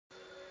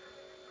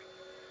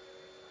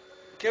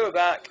Okay, we're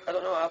back. I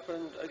don't know what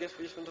happened. I guess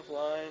we just went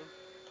offline.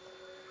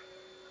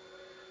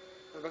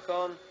 We're back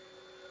on.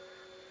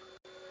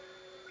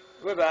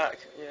 We're back,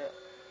 yeah.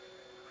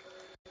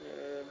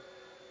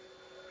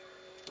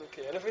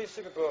 Okay, enough of these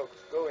stupid bugs.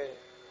 Go away.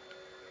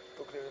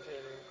 Bugs are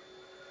irritating.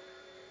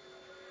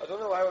 I don't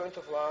know why we went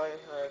offline.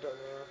 I don't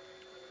know.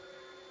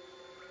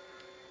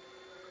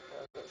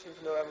 I don't seem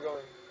to know where I'm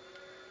going.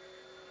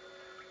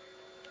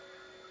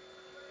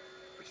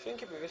 I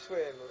think it'd be this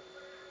way, but...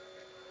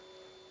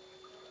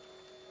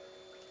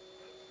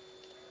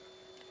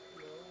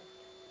 No.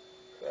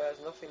 There's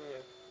nothing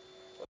here.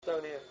 What's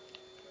down here?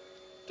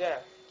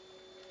 Death.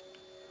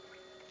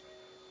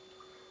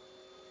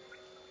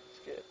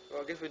 Skip.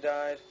 Well, I guess we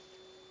died.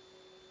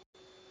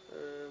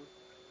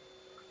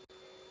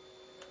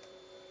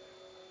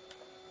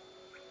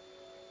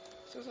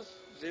 Still says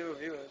 0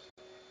 viewers.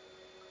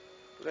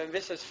 But then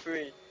this says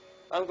 3.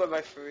 I'm going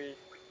by 3.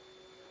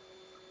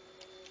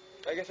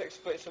 I guess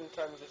XSplit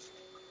sometimes just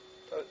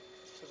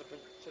says a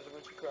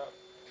bunch of crap.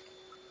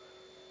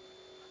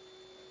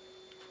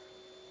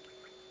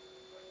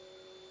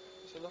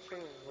 So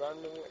nothing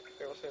random.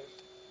 It will says.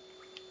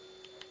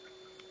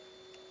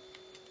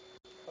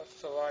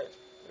 That's alright.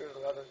 There's a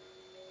ladder.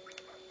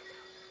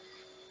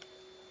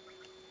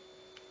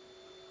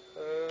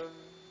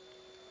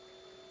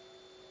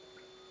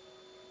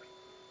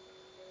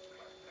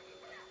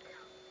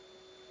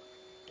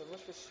 There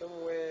must be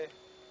some way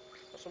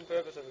or some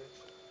purpose of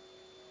this.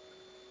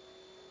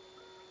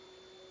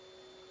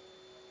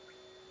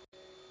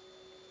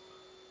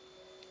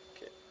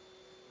 Okay.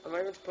 Am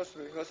I even supposed to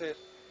be? What's it?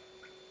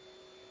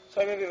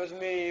 Sorry, maybe it was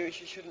me,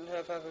 which shouldn't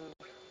have happened.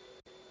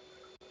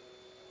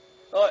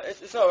 Oh,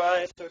 it's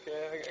alright, it's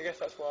okay. I guess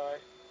that's why.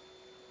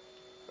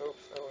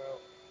 Oops, oh well.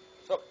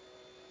 Stop.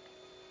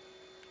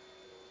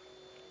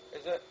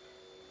 Is it?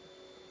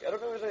 I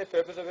don't know if there's any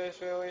purpose of this,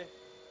 really.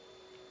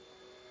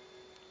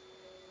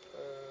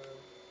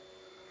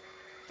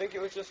 I think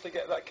it was just to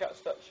get that cat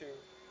statue.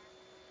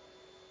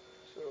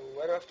 So,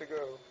 where do I have to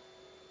go?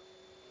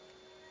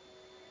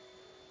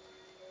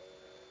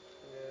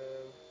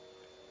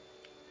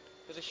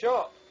 There's a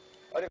shop.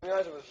 I didn't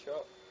realise there was a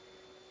shop.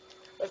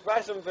 Let's buy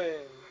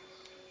something.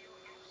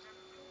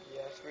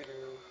 Yes, we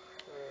do.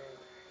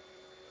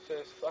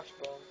 Says flash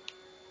bomb.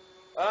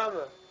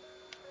 Armor.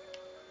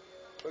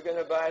 We're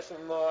gonna buy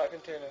some more art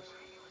containers.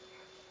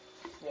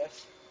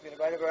 Yes, we're gonna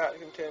buy another art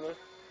container.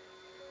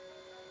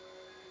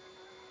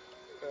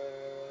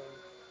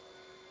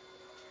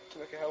 To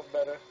make our health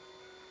better.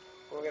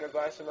 We're gonna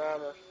buy some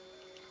armor.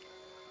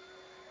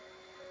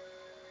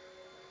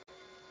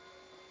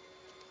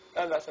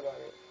 And that's about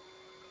it.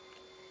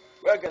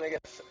 We're gonna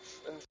get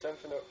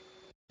strengthened up.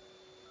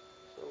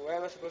 So where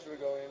am I supposed to be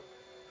going?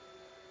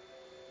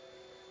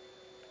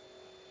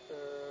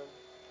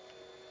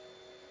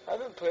 I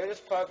haven't played this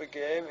part of the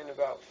game in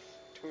about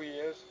 2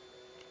 years.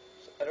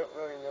 So I don't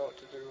really know what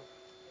to do.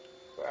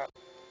 Crap.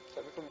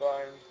 So we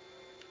combined.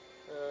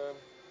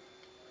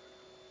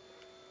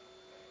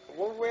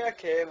 One way I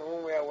came and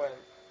one way I went.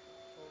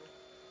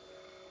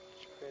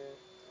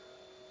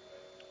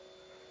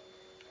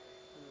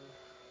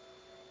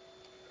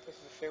 This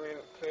is the thing we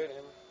haven't played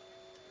in.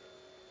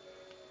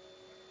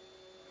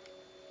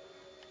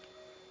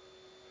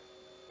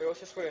 Wait,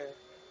 what's this way?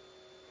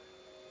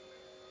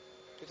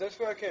 Is this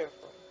where I came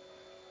from?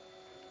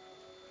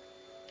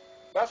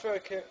 That's where I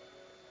came. Is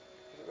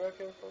it where I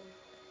came from?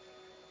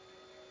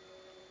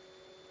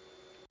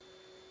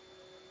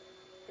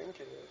 I think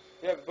it is.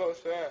 Yeah, but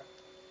both there.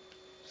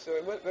 So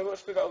there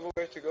must be that other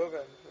way to go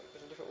then.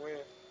 There's a different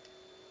way.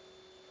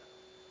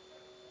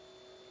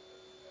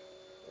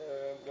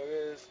 There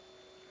is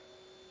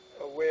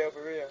a way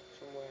over here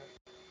somewhere.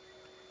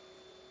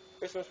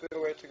 This must be the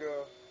way to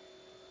go.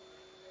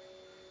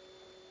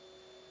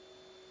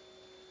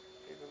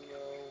 Even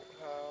though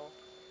how.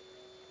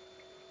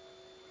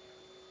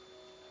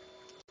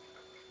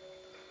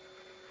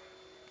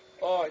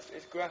 Oh,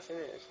 it's grass in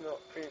it. It's not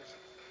trees.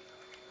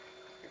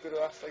 You could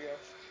have asked, I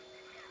guess.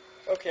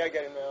 Okay, I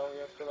get it now.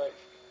 You have to like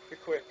be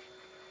quick.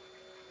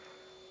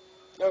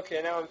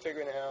 Okay, now I'm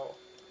figuring it out.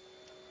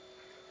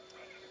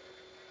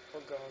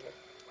 Oh god,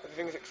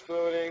 everything's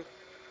exploding.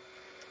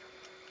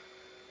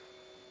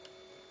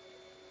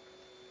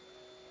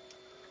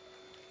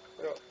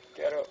 Get up,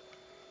 get up.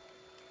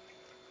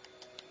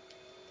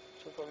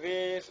 Jump on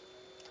these.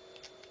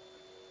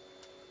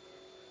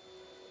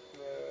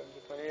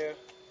 Jump on here.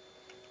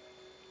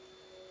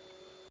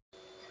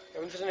 I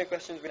wonder if there's any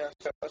questions being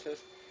asked. What's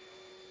this?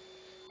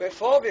 Wait,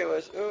 4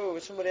 viewers. Ooh,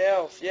 with somebody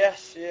else.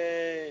 Yes,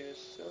 yay, with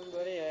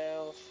somebody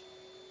else.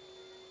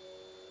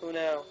 Who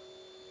now?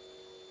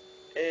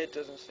 It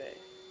doesn't say.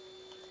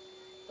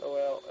 Oh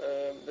well,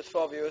 there's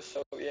 4 viewers,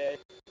 so yay.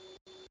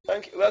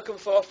 Thank you. Welcome,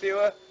 4th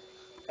viewer.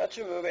 Had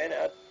to remove it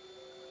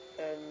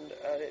and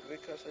add it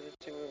because I did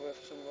to remove it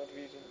for some odd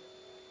reason.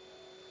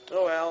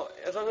 Oh well,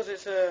 as long as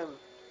it's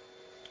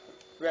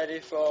ready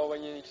for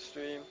when you need to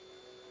stream,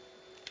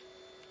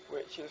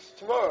 which is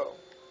tomorrow,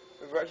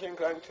 with Ratchet and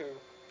Clank 2.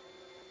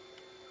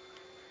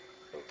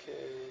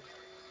 Okay.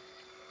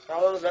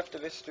 How long's left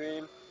of this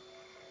stream?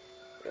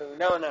 An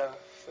hour now,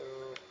 so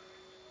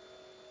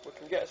we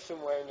can get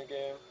somewhere in the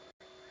game.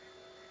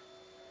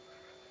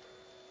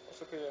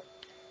 What's up here?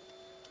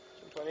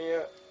 Jump on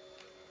here.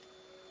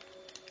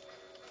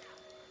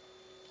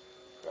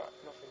 Right,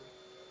 nothing.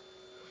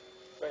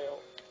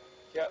 Fail.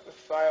 Yep, the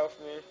fire off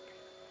me.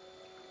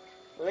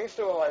 The thing's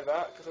still like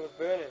that because I was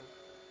burning.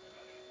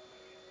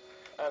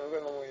 And we're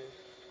going the wrong way.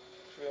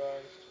 Just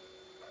realised.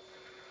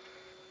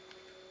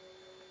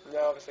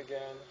 Now this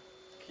again.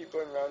 Keep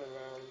going round and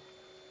round.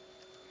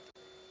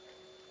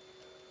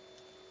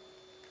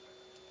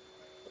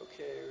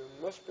 Okay,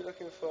 we must be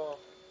looking for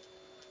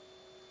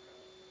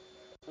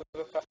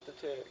another path to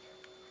take.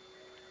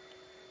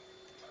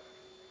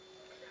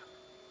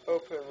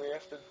 Open, we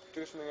have to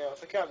do something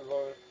else. I can't be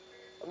bothered.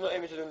 I'm not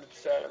aiming to do 100%,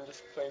 I'm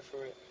just playing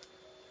through it.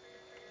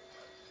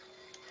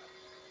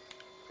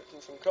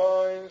 Getting some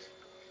coins.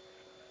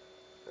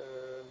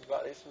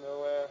 That leads to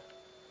nowhere.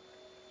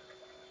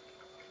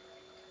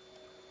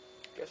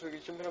 Guess we can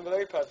jump in on the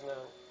lily pads now.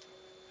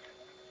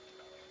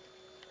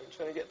 I'm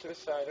trying to get to the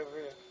side over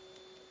here.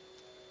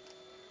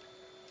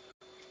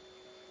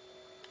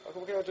 How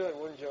come we cannot do it in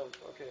one jump?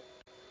 Okay.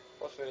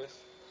 What's this?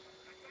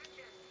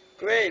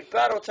 Great!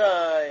 Battle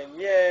time!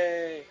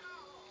 Yay!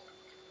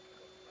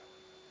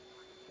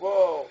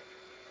 Whoa!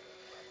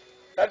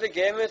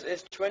 5daygamers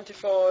is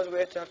 24 hours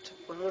away to have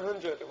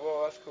 100.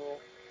 Whoa, that's cool.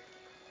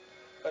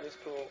 That is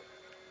cool.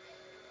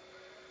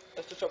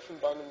 Let's just drop some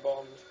abandon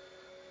bombs.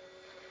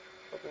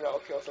 Hoping that'll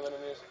kill some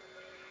enemies.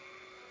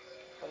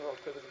 I don't know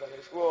what purpose that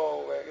is.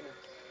 Whoa, we're gonna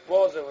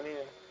war zone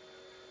here.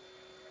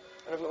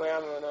 And I've got my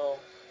ammo and all.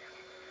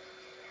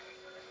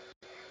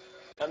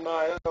 And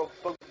my little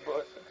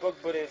bug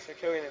buddies are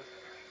killing him.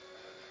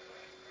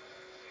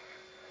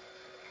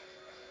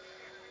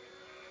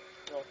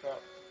 Oh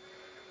crap.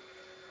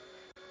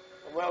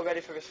 I'm well ready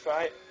for this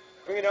fight.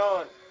 Bring it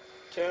on,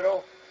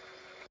 turtle.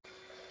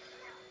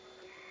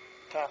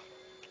 Ha.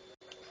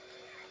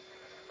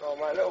 Oh,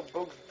 my little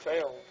bugs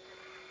failed.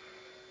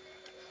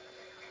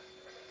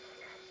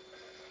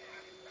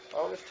 I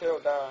want this turtle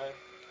to die.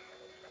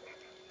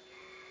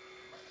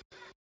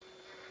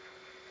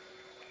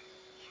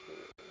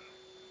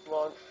 Come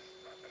on.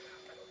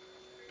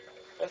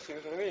 Let's see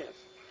which one of these.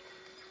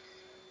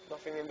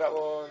 Nothing in that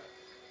one.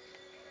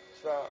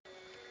 What's that?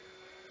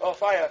 Oh,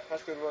 fire.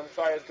 That's a good one.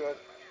 Fire's good.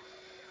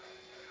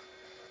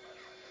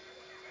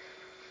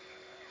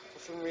 For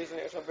some reason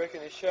it's not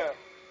breaking his shell.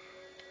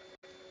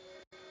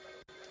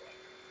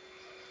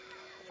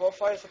 What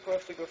fire's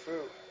supposed to go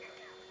through?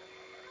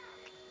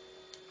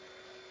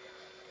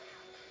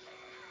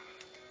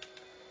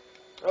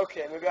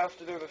 Okay, maybe I have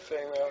to do the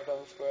thing where I've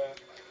done square.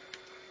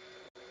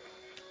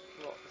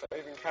 Not if I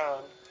even can.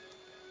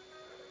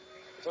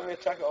 It's only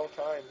attack at all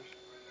times.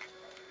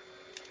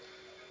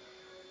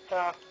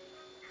 Ha!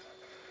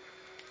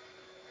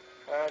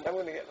 And I'm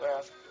gonna get my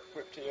ass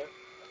whipped here.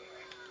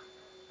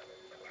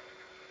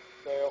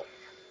 Fail.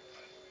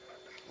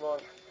 Come on.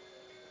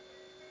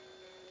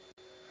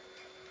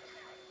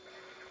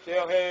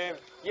 Kill him!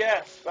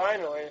 Yes,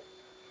 finally!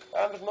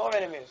 And there's more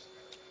enemies.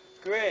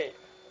 Great!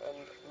 And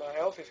my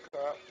health is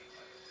crap.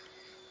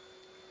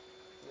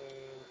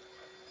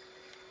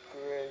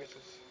 Great,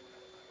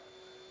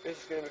 this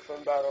is gonna be a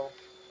fun battle.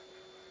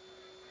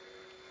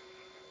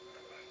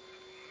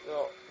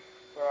 No,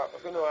 crap,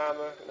 I've got no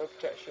armor, got no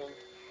protection.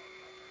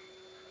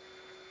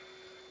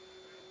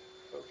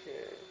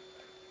 Okay.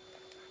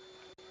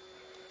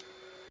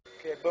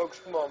 Okay,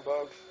 bugs, come on,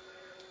 bugs.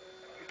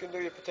 You can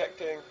do your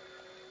protecting.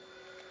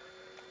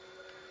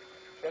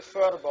 Let's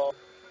throw out a bomb.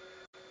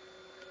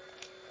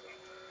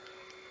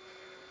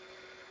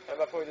 And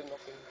that probably did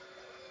nothing.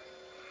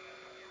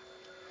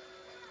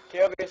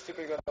 Kill these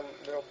stupid goddamn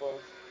little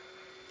bugs.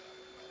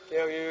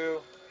 Kill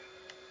you.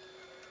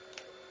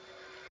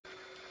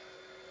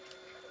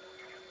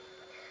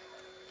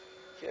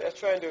 Okay, let's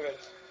try and do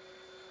this.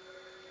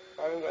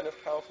 I haven't got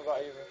enough power for that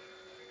either.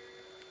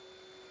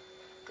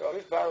 God,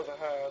 these battles are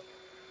hard.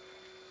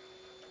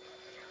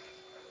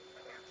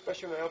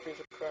 Especially when my health is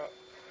a crap.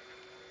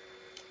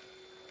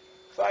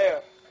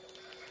 Fire!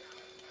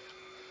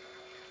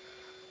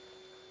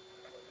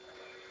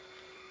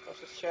 That's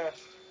his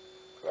chest.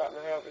 Crap,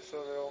 my health is so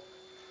low.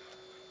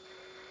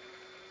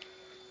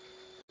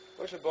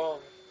 Where's your bomb?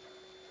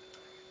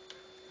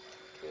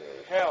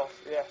 Okay, health.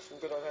 Yes, I'm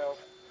good on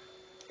health.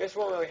 This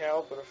won't really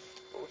help, but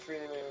we're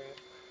feeling anyway.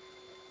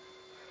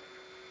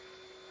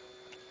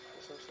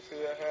 Some stuff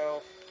here.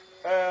 Health.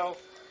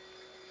 Health.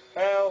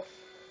 Health.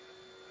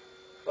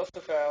 Lots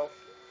of health.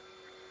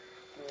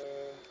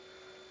 Um,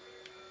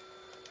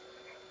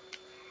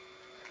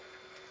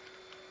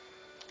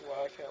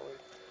 why can't we?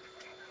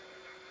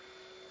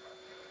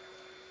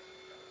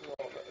 No,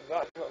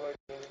 that's not like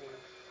anything.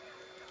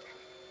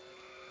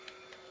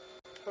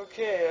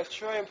 Okay, let's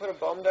try and put a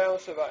bomb down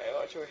so that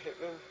it'll actually hit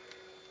them.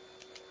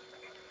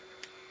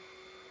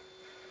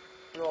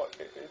 No,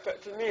 it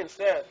affected me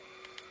instead.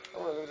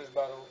 I'm gonna lose this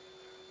battle.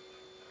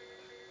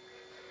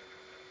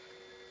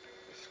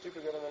 These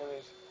stupid little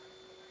enemies.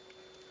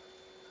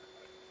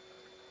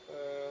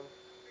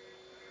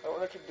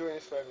 gonna keep doing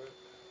this forever.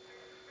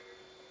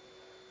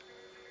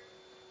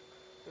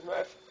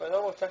 My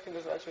normal attacking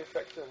doesn't actually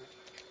affect them.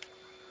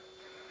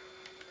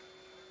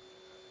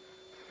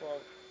 Come on.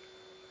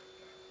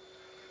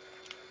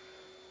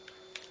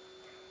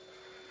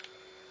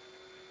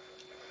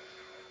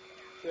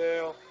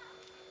 Jail.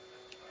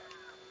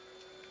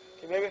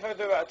 Okay, maybe if I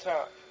do that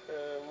attack,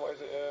 what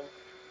is it,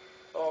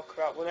 oh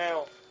crap, 1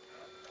 health.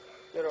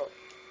 Get up.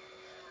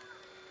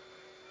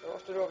 I don't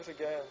have to do this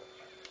again.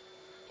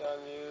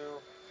 Damn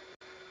you.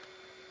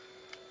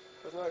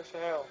 There's no extra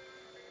health.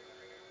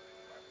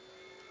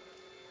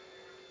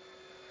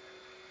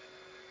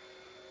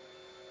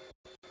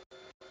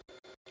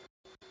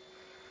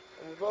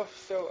 And we're both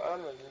still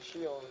armored and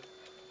shielded.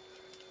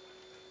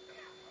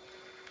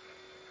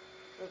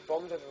 There's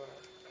bombs everywhere.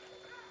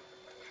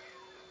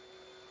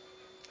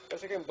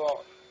 Guess I can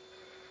block.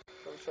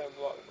 So I'm saying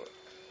block, but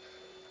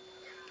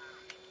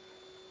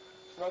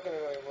it's not gonna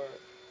really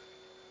work.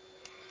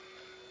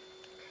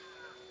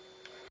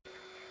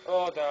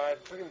 Oh, I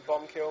died. Freaking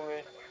bomb killed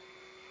me.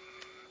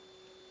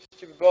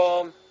 Stupid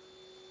bomb.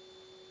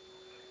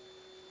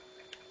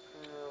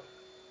 No.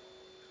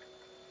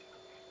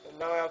 And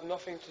now I have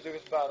nothing to do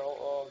with battle.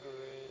 Oh,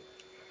 great.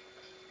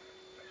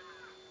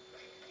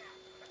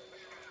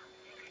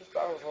 This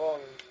battle's long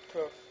and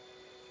tough.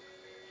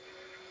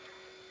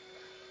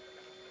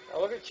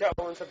 I'll look at chat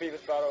once I beat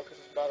this battle, because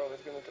this battle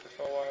is gonna take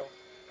for a while.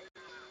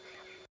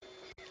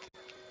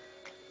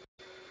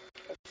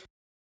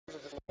 This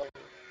is just annoying.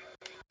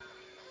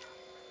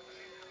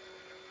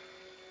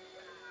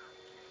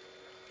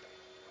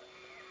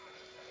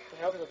 The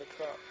health is a bit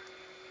crap.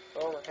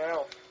 Oh, my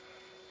health.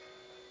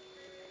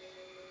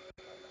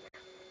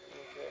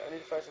 Okay, I need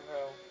to find some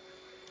health.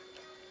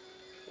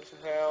 Need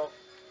some health.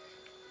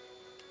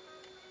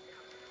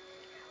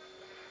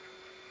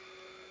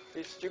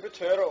 These stupid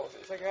turtles,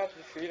 it's like I have to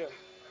defeat them.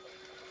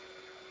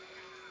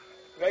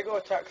 Regular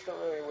attacks don't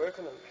really work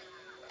on them.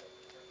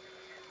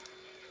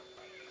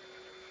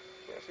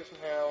 Okay, let's get some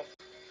health.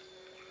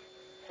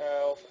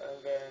 Health,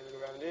 and then go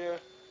around here.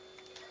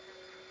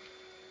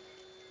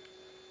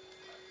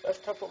 Let's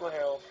top up my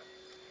health.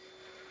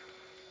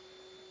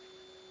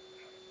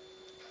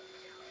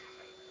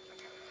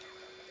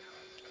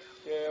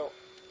 Kill.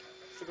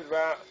 Stupid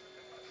rat.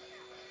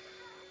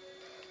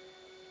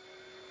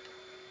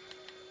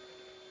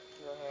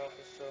 My health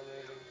is so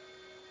amazing.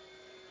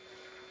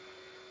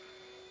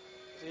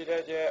 Is he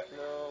dead yet?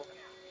 No.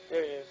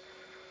 There he is.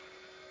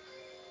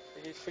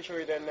 He's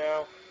officially dead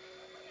now.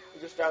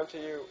 He's just down to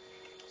you.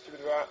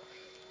 Stupid rat.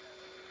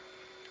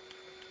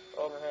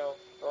 Oh, my health.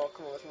 Oh,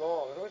 come on, there's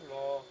more. There's always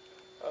more.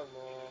 Oh,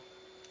 more.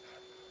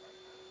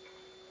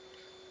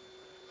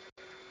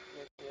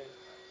 Okay.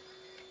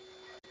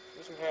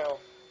 Need some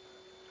health.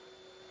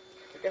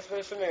 I guess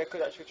there's something I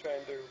could actually try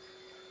and do.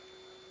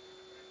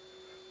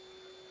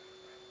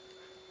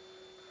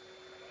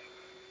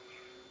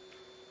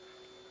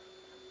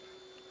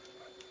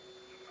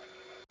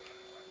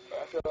 But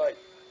I feel like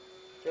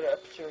get an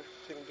opportunity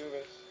to even do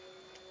this.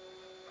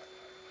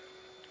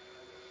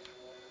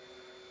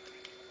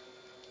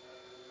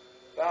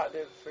 That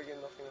did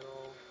friggin' nothing at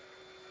all.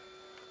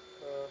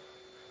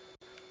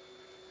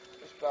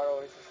 This battle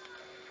is just...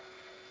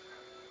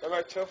 Am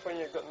I tough when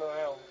you've got no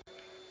health?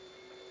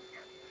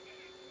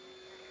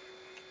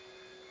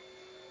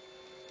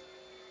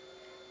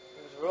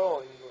 It was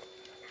rolling,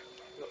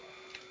 but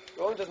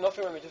rolling does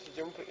nothing when we just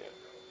jump at you.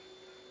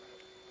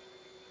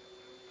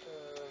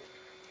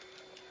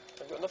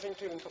 I've got nothing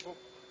to even top up.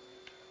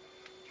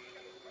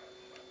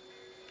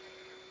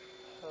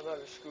 I might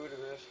be screwed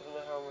with this. I don't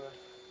know how I'm gonna...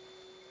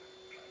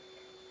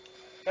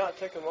 Can't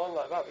take them on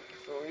like that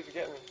because they'll easily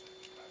get me.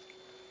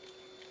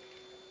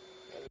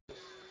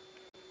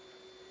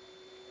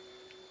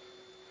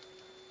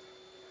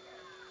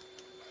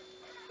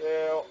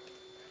 Yeah,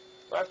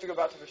 I have to go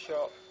back to the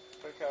shop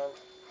if I can.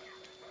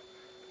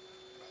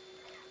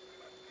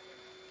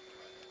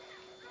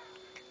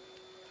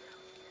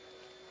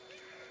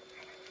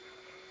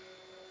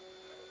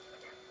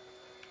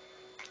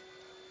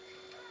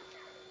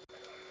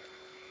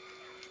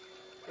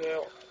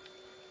 Yeah,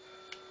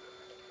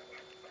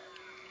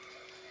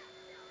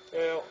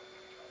 yeah.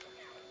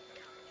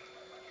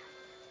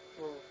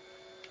 Hmm.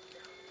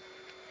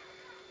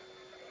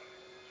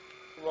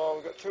 Come on,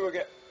 we got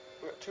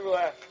two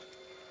left.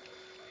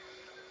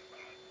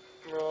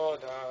 Oh,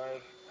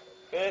 died.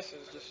 This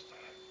is just...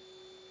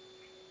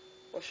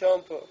 What's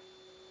Sean put?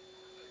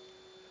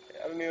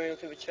 I haven't been able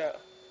to the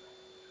chat.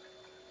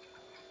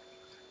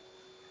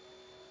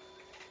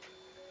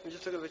 We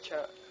just look at the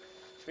chat.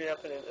 It's been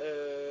happening.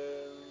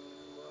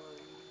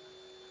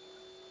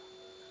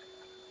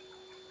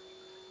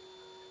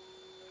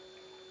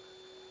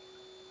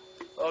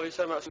 Oh, you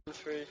said about Sims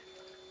 3.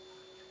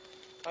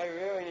 I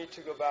really need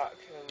to go back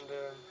and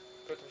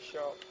go to the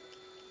shop.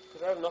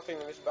 Because I have nothing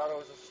in this battle.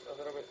 Is just a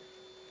little bit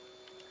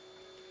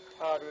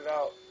hard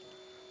without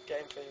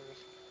game things.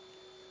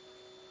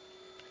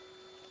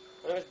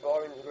 I know it's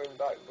boring going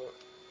back, but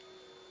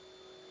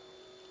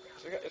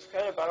it's the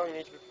kind of battle you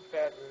need to be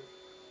prepared with.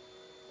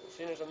 And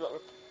seeing as I'm not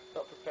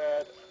Not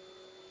prepared.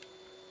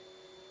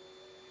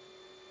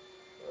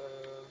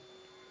 Um,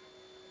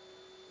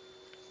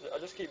 I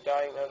just keep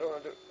dying. I don't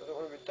want to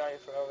be dying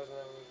for hours and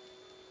hours.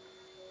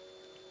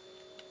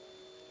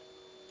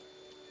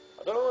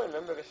 I don't really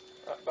remember this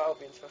battle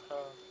being so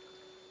hard.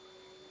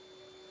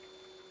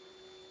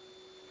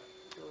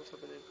 What's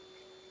happening?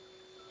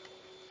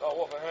 Oh,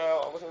 what the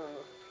hell? I wasn't even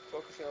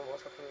focusing on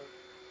what's happening.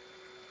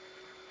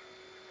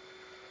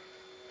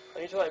 I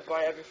need to like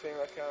buy everything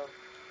I can,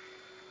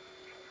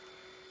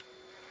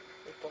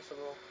 if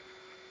possible.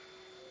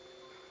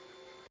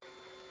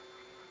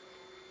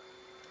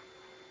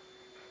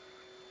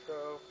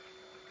 So,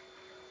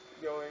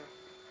 keep going.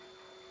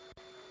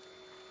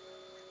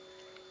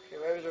 Okay,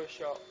 where is our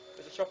shop?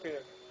 There's a shop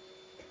here.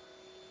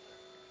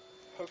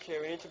 Okay,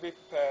 we need to be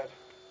prepared.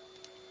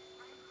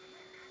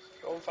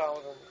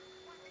 1,000.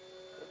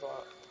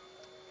 About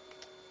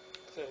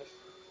this.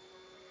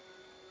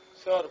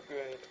 Sword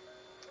upgrade.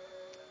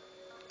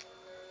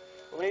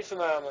 We need some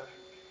armor.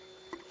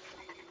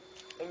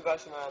 Let me buy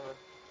some armor.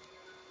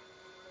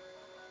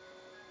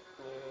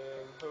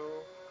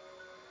 Who?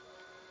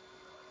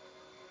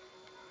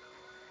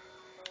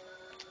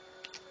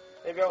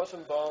 Maybe I want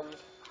some bombs.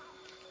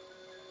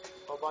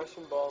 I'll buy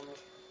some bombs.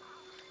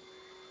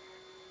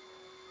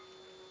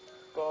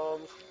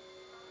 Bombs.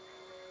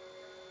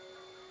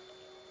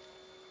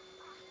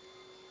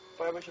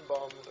 Buy a bunch of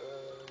bombs.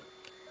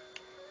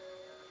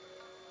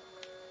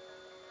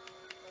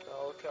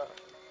 Now look at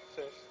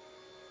this.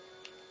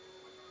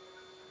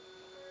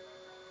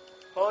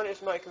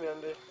 Hornets might come in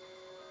handy.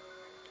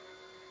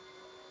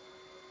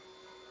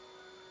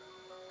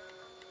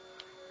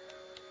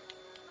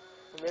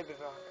 Or maybe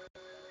that.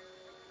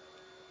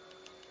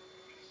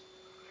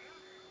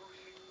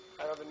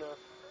 I don't have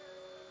enough.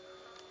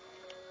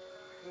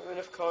 Isn't there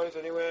enough coins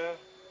anywhere?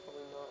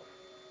 Probably not.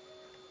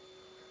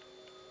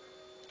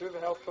 Do have a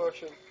health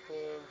potion.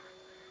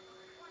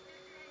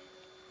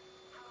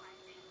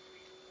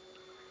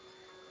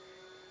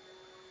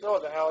 No,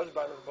 what the hell? I just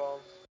buy another bomb.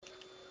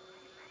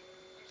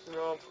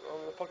 No, I'm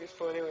the pocket's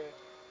full anyway.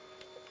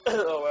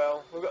 Oh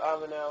well, we've got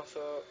armor now,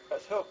 so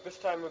let's hope this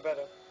time we're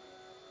better.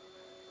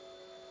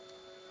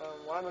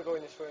 Why am I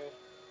going this way?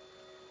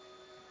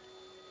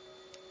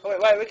 Oh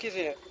wait, Ricky's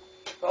here.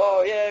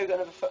 Oh yeah, we've got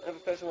another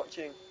person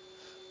watching.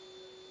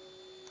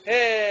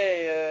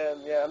 Hey,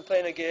 yeah, I'm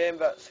playing a game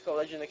that's called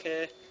Legend of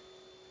K,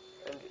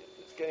 and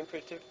it's getting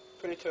pretty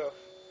tough,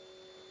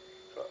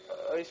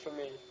 at least for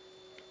me.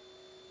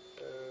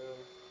 Um,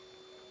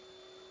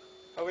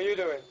 how are you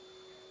doing?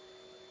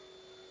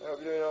 I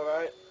hope you're doing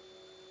alright.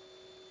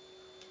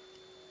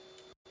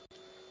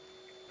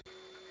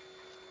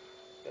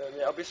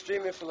 Yeah, I'll be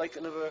streaming for like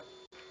another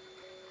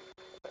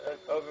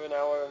over an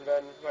hour, and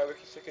then my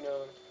Ricky's taking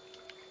over.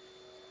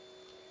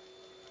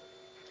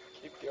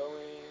 Keep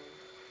going.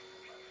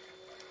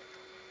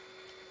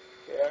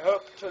 Okay, I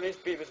hope to at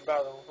least beat this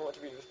battle. I want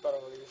to beat this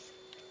battle at least.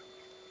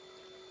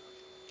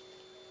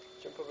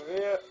 Jump over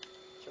here.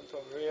 Jump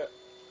over here.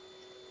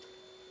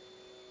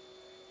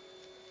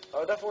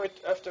 I'll definitely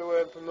have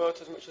to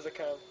promote as much as I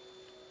can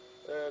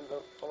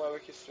on my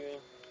wiki stream.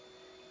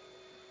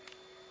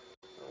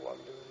 What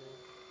I'm doing.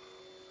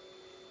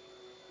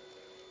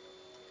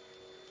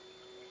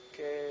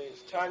 Okay,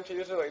 it's time to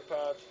use the lily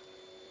pad.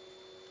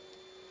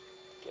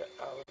 Get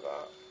out of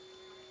that.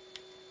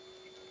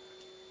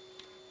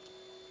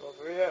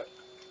 Over here.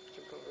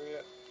 Jump over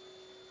here.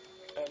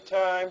 And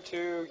time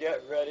to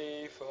get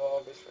ready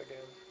for this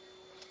again.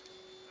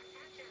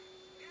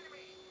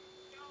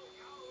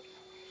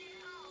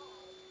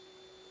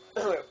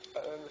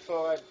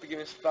 Before I begin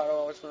this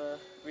battle, I just want to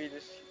read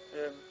this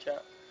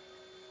chat.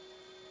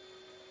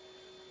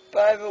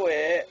 By the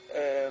way,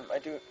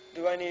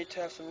 do I need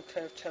to have some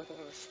kind of temple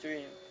for the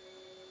stream?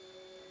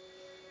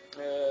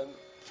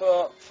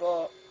 For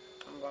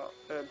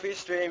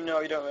pre-stream, no,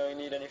 you don't really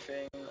need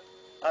anything.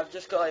 I've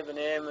just got like the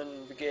name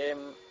and the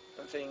game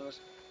and things.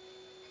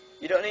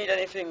 You don't need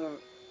anything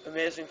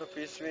amazing for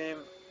pre-stream,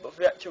 but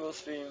for the actual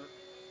stream,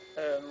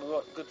 we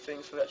want good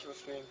things for the actual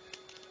stream.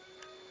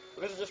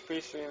 But this is just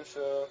pre-stream,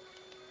 so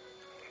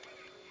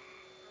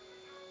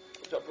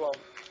drop bomb,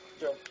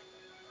 jump.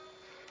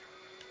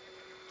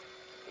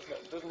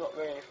 There's not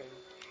really anything.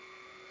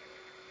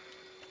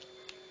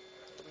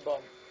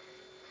 Bomb.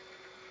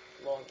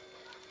 Come on,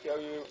 kill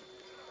you.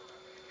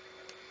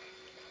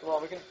 Come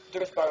on, we can do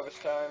this battle this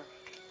time.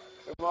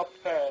 We're more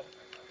prepared.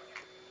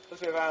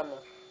 Plus we have armor.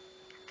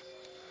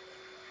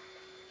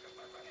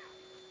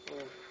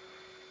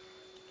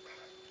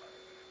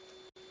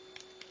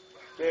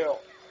 Deal.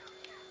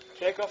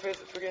 Take off his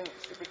friggin'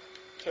 stupid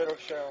turtle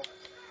shell.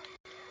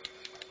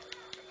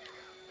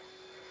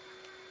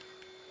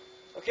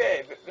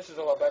 Okay, this is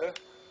a lot better.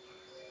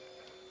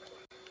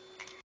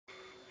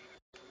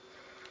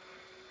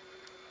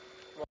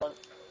 Come on.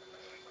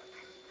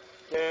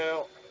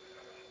 Deal.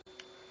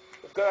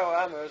 We've got our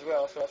armor as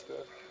well, so that's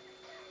good.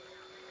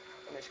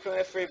 And it's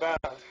currently 3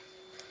 bars.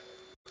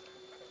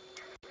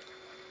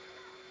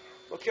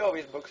 We'll kill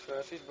these bugs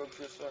first. These bugs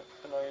are just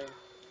annoying.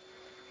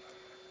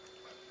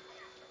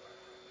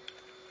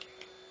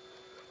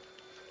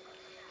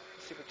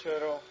 stupid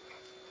turtle.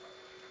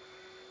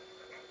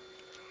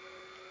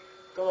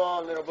 Come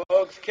on, little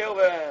bugs, kill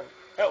them!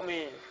 Help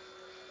me!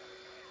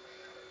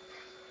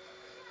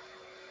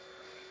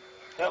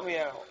 Help me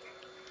out!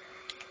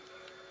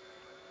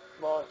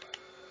 Come on.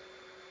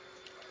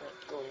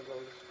 Let's go, you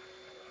bugs.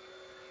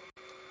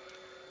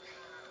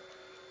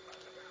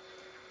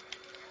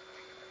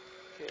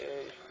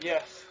 Okay,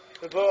 yes.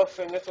 We're both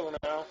in little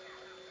now.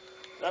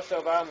 That's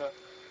Alabama.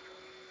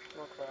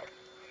 Oh crap.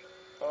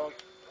 Oh,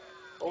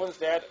 one's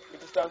dead. We're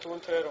just down to one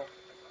turtle.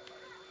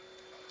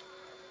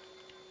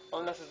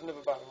 Unless there's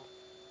another battle.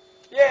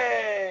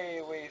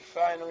 Yay! We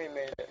finally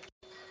made it.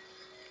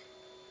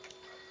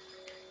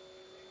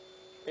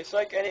 It's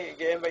like any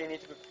game that you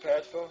need to be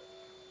prepared for.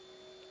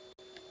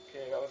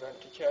 Okay, that was an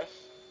empty chest.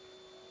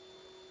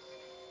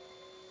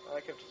 I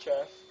like empty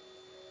chests.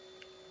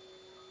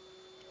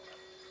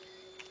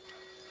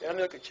 Yeah, let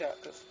me look at chat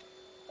because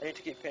I need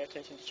to keep paying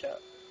attention to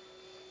chat.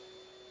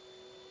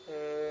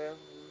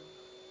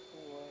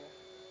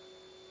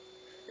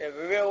 Yeah,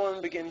 the real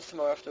one begins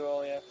tomorrow after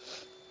all, yeah.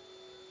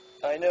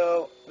 I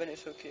know, then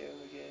it's okay in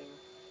the game.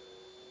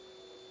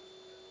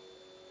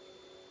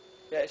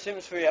 Yeah, it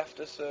seems free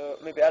after, so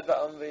maybe add that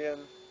on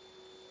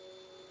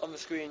the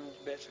screen,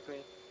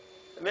 basically.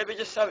 And maybe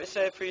just have it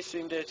say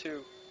pre-stream day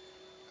 2,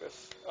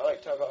 because I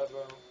like to have that as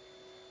well.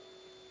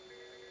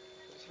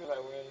 It's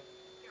that way.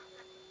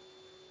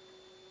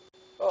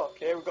 Oh,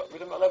 okay, we've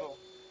done that level.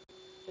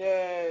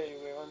 Yay,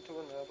 we're on to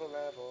another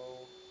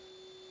level.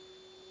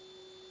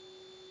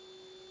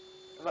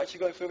 I'm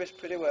actually going through this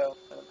pretty well,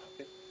 and I'm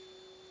happy.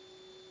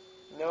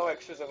 No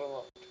extras have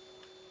unlocked.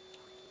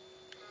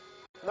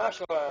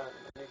 Marshland,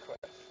 new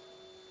quest.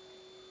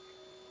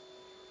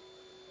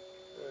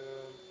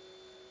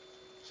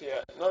 So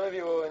yeah, none of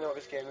you will know what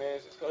this game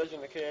is. It's called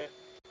Legend of the K.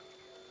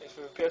 It's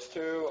for the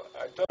PS2.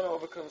 I don't know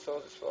what the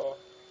consoles it's for.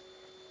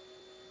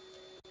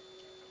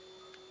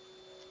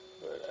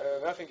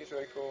 But I think it's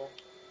really cool.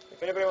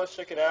 If anybody wants to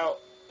check it out,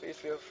 please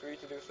feel free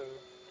to do so.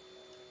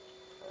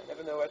 I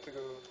never know where to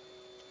go.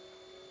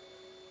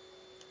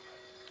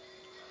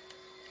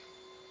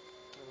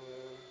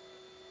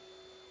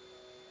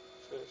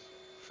 So it's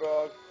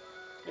Frog,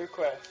 new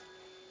quest.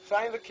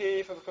 Find the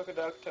key for the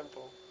Crocodile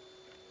Temple.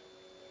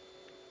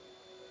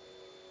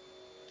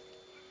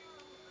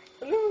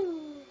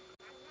 Hello!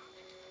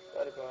 I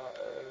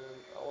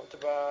want to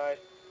buy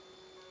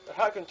a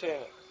hat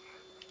container.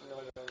 No,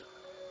 I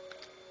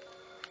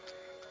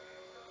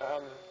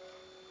don't.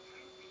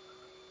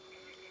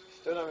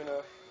 Still not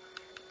enough.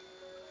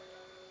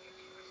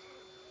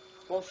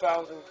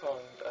 1,000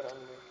 coins. I don't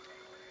know.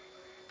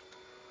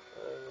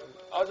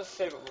 I'll just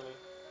save up money.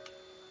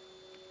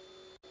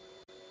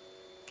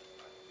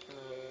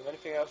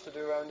 Anything else to do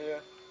around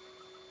here?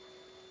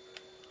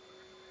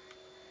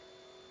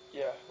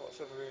 Yeah,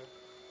 what's over here?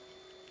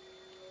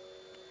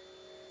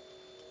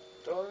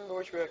 Don't remember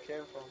which way I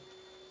came from.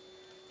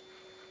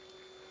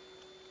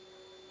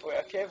 Wait,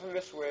 I came from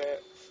this way,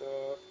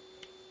 so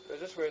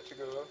there's this way to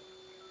go.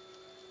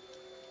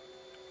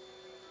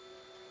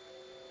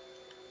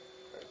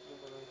 Right,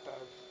 jump on these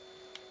pads.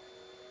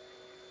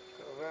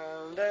 Go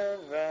round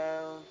and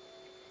round.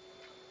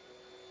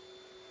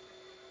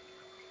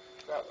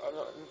 Crap, I'm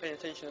not even paying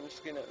attention, I'm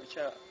just looking at the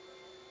chat.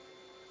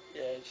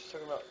 Yeah, he's just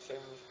talking about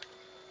things.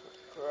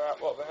 Crap,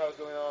 what the hell's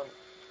going on?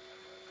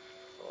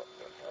 What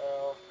the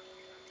hell?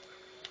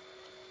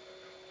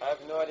 I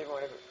have no idea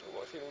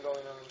what's even going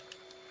on.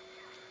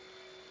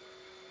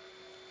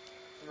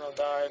 And I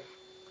died.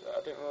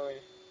 I didn't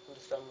really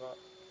understand that.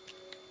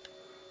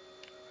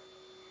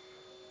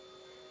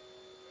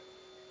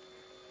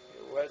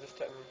 Where's this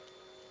take me?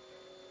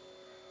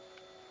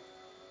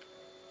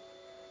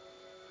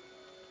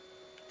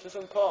 To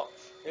some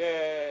pots.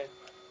 Yay!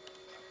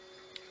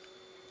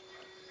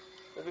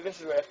 Maybe this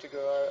is where I have to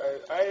go.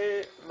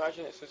 I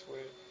imagine it's this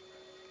way.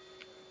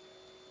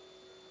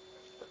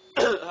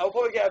 I'll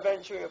probably get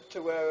eventually up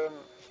to where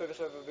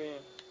furthest I've ever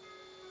been.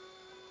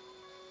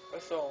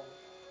 Where's Solms?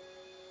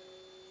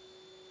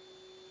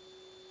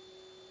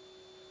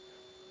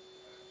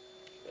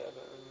 Yeah, I don't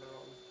really know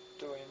what I'm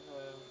doing.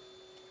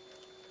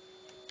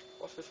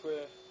 What's this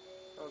way?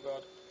 Oh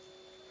god.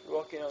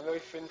 Walking on very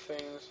thin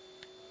things.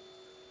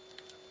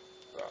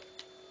 Right.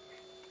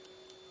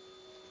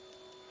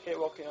 Hate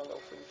walking on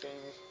little thin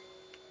things.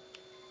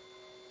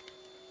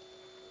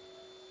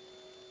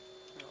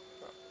 No,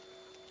 right.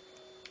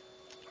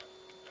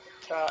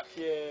 Attack,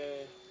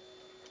 yay.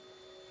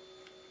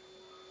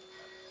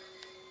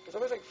 There's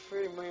always like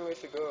 3 million ways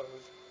to go.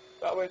 There's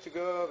that way to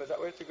go, there's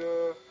that way to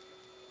go.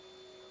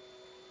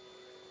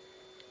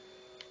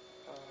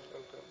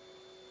 Open.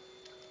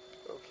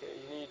 Okay,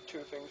 you need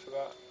 2 things for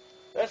that.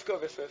 Let's go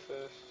this way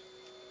first.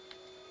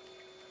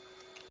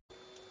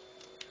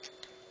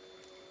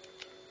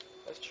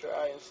 Let's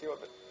try and see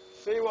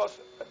what's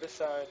at this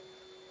side.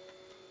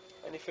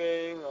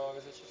 Anything, or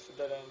is it just a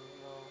dead end?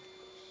 No.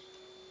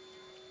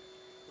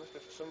 Must be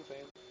for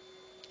something.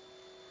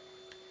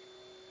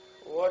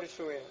 What is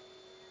through here?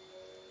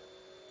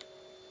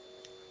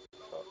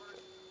 Fuck.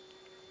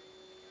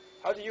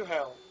 How do you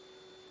help?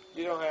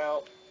 You don't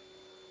help.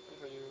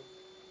 Good for you.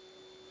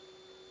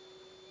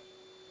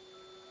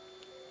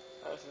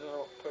 Honestly, I don't know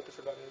what purpose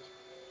of that is.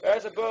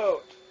 There's a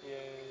boat!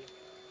 Yay.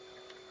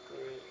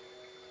 Great.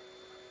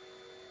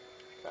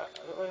 I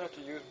don't really know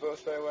how to use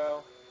boats very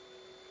well.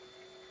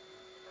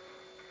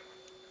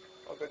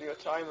 I've got your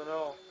time and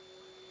all.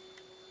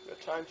 Your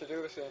time to do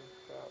everything.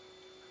 Crap.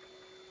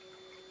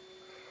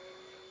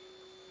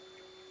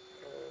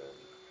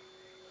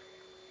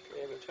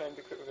 Okay, we'll try and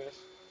be quick with this.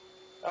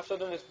 After I've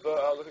done this boat,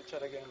 I'll look at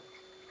chat again.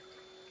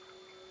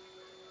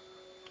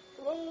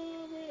 Come on,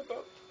 we're in a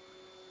boat.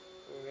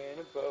 We're in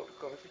a boat,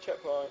 going for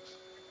checkpoints.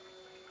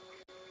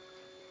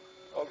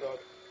 Oh god,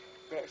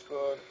 I'm gonna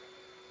explode.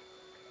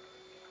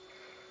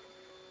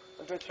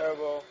 I'm doing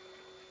terrible.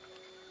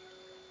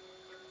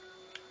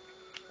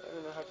 I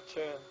don't know how to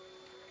turn.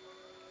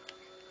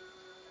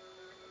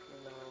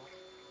 No.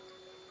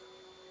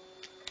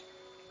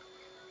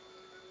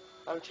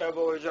 I'm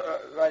terrible with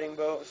riding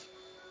boats.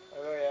 I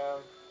really am.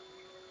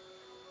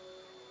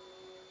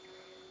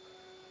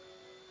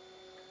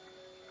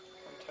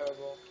 I'm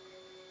terrible.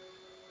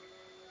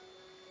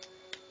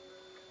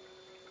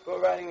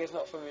 Boat riding is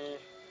not for me.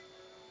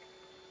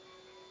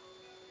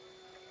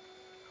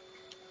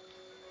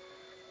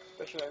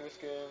 Especially not in this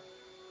game.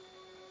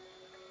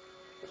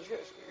 I just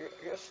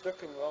get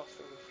stuck and lost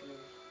and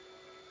confused.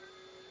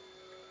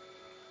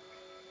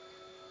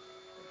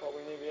 I'm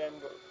probably near the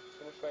end, but it's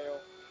gonna fail.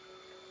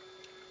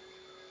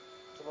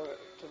 I've only got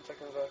 10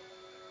 seconds left.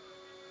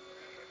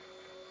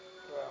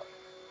 Right.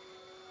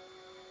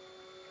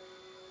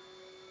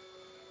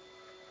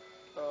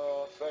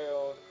 Oh,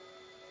 failed.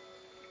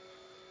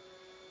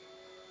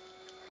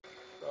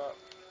 Right.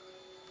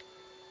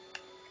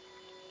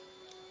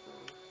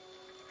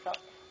 Can't,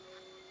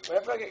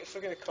 whenever I get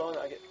stuck in a corner,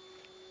 I can't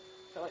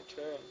like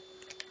turn.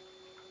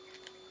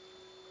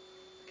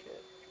 Okay.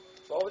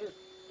 Forward is,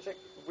 it's like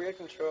weird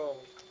controls.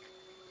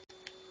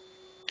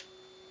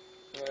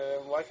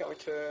 Why can't we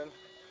turn?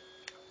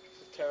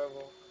 This is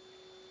terrible.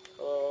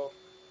 Oh.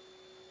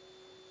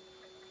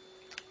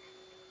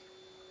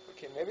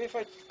 Okay, maybe if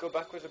I go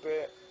backwards a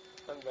bit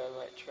and then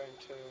like try and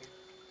turn.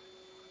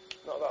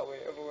 Not that way,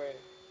 other way.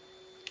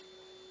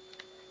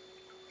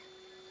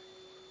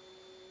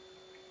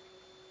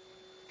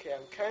 Okay,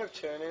 I'm kind of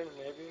turning,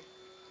 maybe.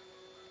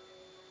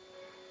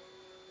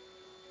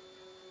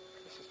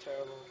 This is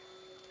terrible.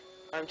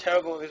 I'm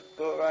terrible with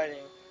boat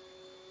riding.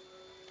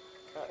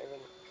 Can't even.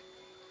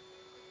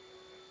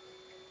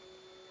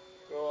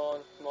 Go on,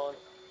 come on.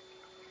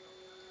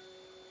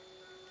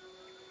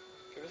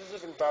 Okay, this is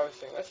just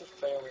embarrassing. Let's just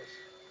fail this.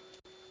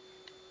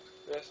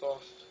 Race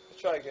lost.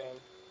 Let's try again.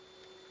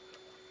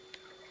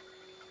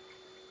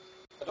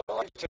 I don't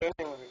like turning.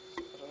 I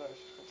don't know,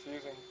 it's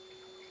confusing.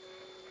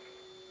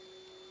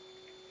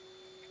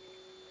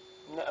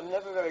 I'm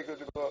never very good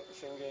with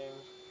boats in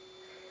games.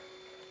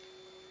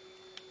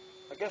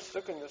 I get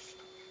stuck in this.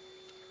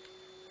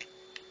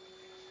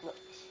 Not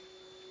this.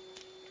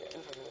 Okay,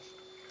 enter this.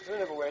 Is there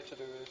another way to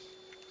do this?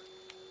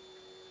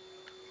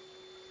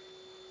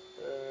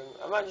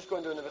 I might just go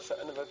and do another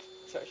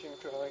section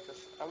currently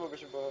because I'm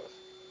rubbish at boats.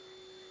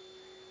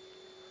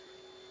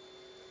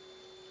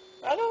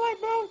 I don't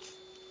like boats!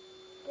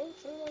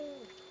 Boats are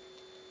lame.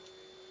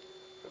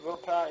 The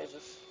boat part is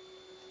just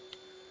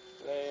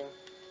lame.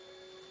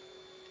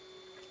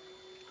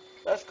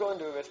 Let's go and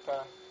do this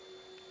path.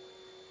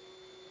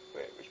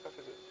 Wait, which path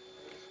is it?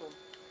 Is it this one?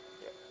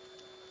 Yeah.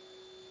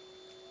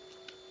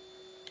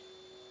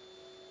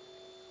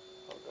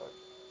 Oh god.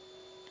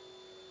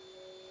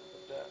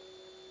 Something there.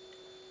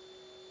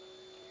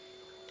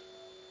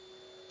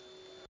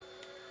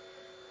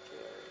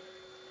 Okay.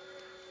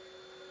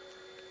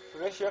 For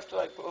this you have to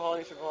like put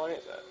hornets with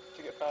hornets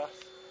to get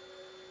past.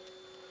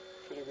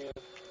 Pretty weird.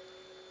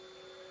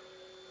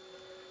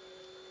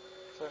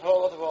 So a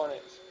whole lot of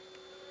hornets.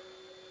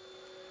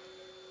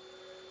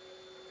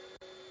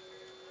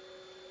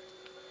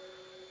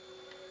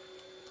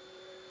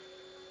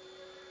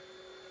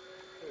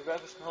 Okay, we better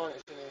put some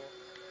hornets in here.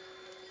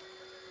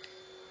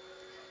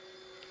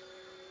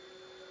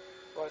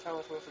 Right, how am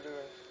I supposed to do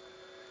this?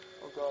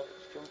 Oh god,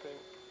 it's jumping.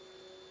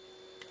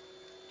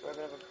 Do I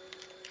even have a...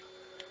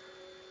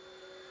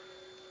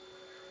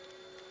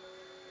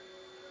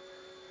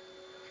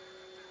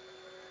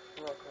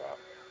 Oh crap.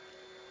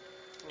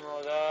 Oh,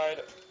 I died.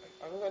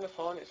 I haven't got enough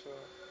hornets for it.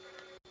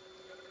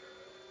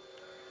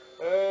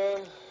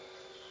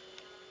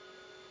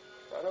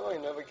 I don't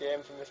really know the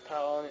game from this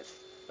part on.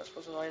 That's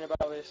what's annoying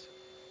about this.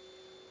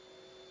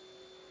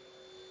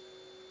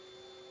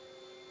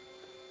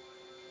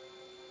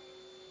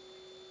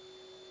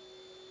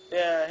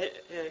 Yeah,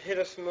 hit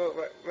a smoke,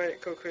 right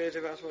it go crazy,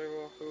 that's what it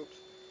was. Oops.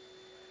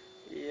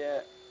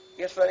 Yeah. I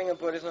guess fighting a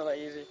boat is not that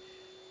easy.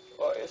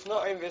 Well, it's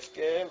not in this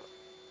game,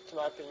 to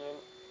my opinion.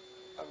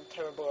 I'm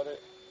terrible at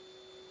it.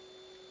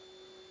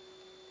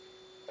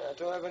 And I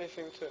don't have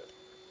anything to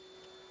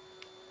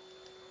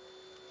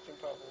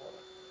jump out of the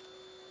water.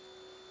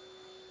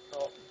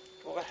 Oh,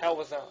 what the hell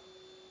was that?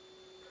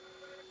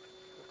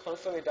 I'm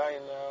constantly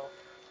dying now.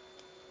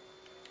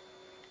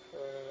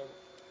 Um,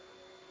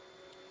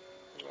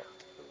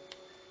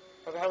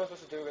 Okay, how am I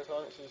supposed to do this?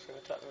 Hornets are just going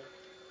to attack me.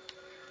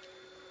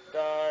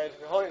 Died.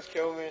 The Hornets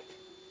killed me.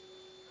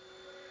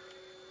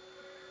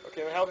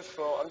 Okay, my health is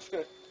full. I'm just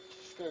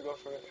gonna go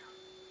for it.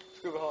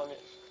 Screw the Hornets.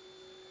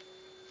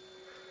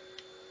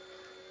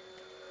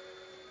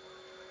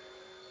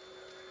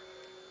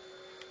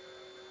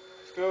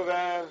 Screw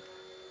them.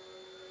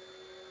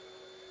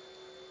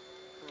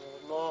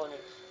 Oh, more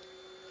Hornets.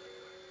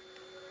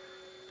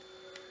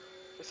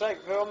 It's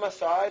like they're on my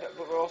side,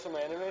 but they're also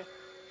my enemy.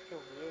 It's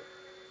kind of weird.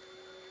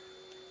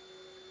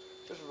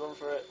 Just run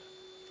for it.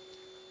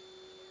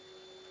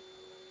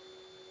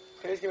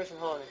 Please give me some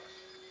Hornets.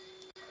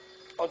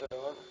 I don't.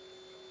 Oh,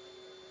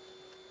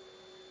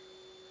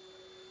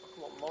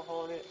 come on, more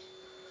Hornets.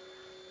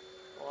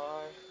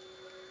 Why?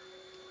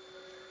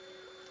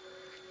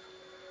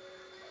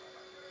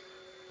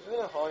 Is there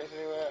no Hornets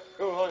anywhere?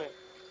 Oh, Hornet.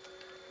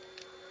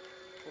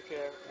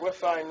 Okay, we're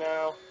fine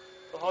now.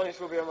 The Hornets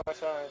will be on my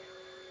side.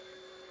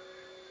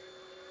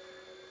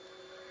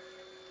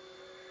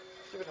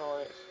 Stupid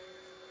Hornets.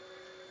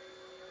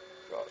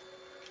 God.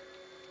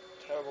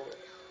 Terrible this.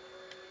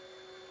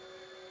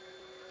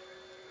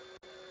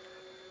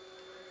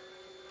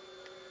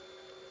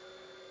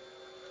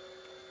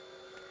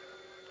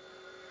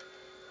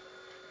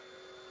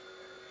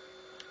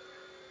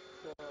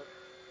 God.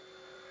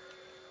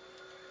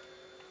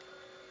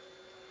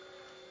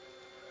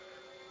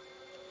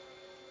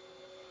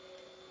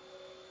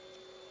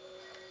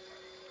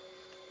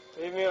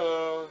 Leave me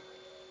alone.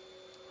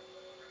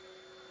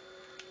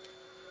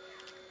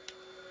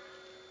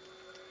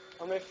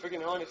 How many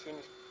friggin' Hornets are in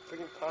this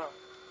friggin' path?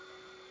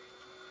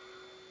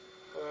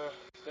 It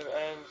never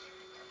ends.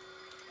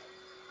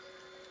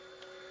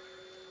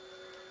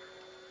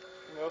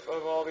 Enough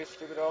of all these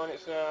stupid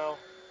Hornets now.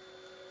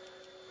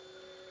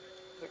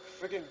 There's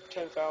like friggin'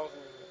 10,000.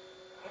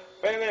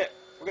 Wait a minute!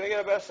 We're gonna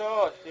get a better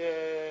sword!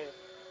 Yay!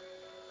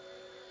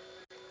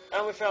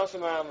 And we found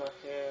some armor!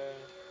 Yay!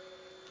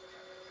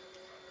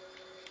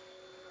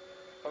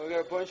 And we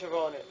got a bunch of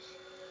Hornets.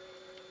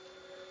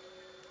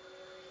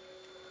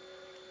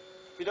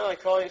 If you don't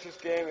like Hornets, this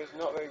game is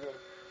not very good.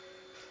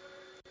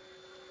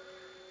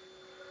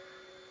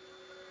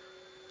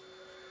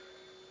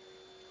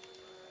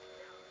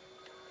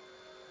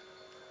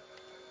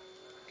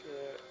 Okay,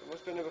 there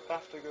must be another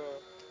path to go.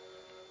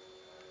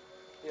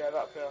 Yeah,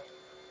 that path.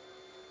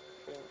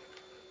 I think.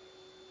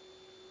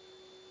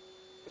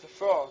 There's a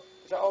frog.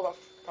 Is that all that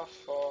path's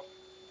for?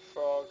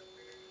 Frog.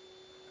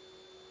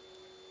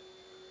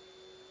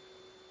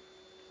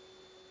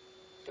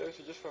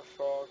 Seriously, just for a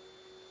frog.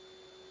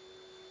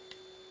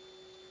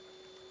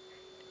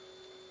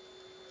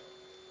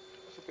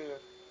 What's up here?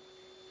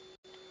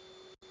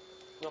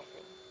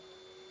 Nothing.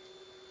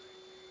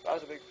 That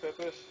has a big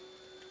purpose.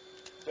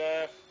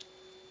 Death.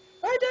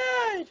 I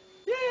died!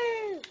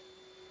 Yay!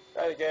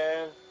 Died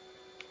again.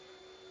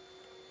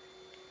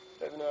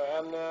 Don't even know where I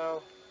am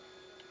now.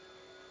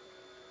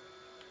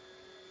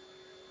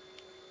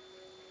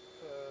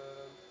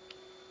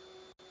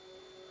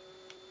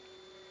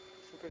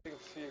 I'm pretty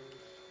confused.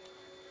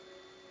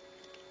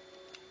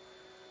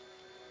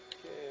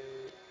 Okay.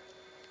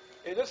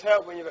 It does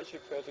help when you've actually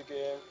played the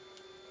game.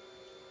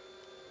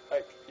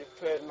 Like, you've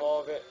played more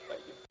of it, like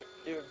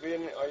you've either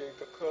been in it or you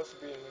got close to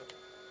being in it.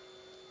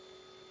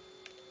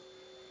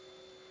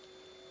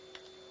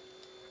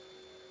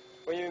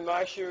 When you're in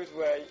my shoes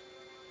where,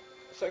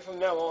 it's like from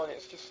now on,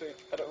 it's just like,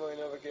 I don't really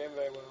know the game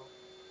very well.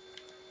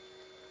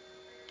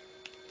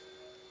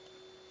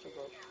 Oh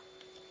gosh.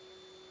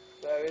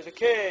 There is a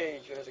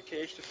cage! There's a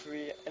cage to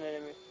free an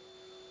enemy.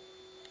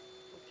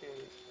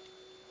 Okay.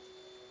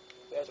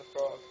 There's a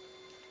frog.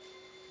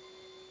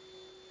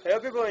 I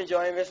hope people are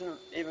enjoying this, and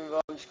even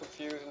though I'm just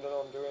confused and don't know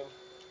what I'm doing.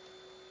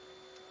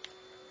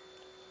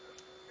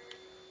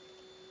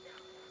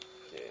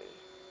 Okay.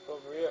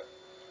 Over here.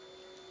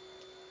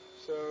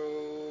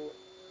 So...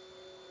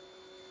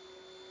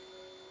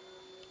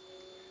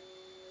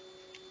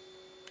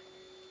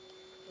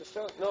 there's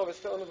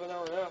still another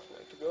hour and a half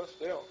to go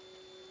still.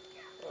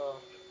 Oh,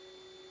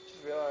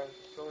 just realised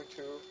it's only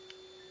 2.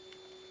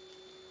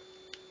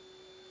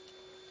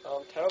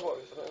 I'm terrible at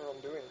this, I don't know what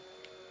I'm doing.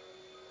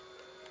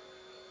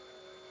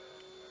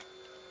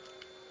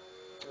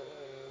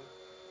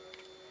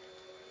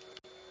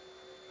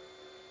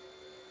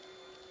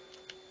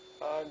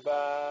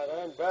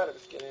 I'm bad at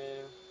this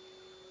game.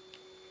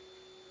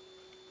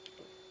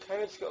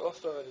 Kinda just got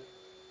lost already.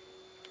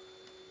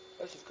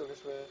 Let's just go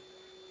this way.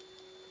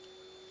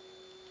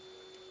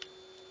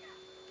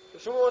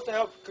 If someone wants to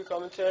help to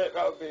commentate,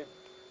 that would be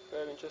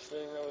very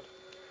interesting.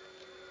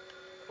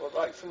 I would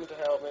like someone to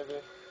help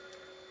maybe.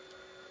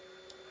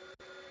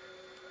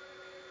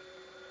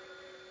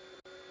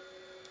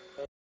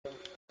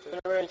 If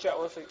anyone in chat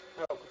wants to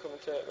help to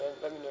commentate, then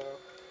let me know.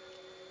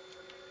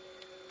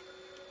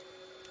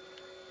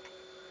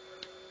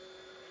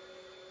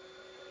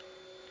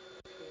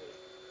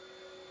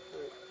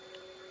 Wait,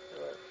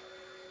 right.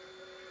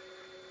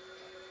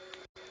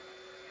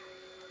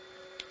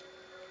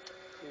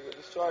 You go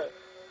destroy it.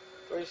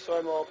 Go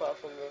destroy more apart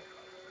from the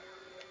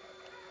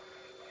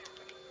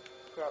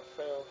crap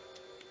failed.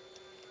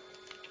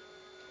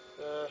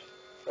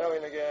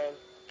 Failing again.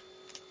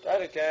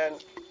 Died again.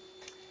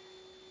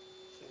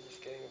 This is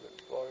just getting a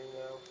bit boring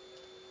now.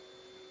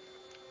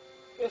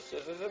 This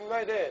isn't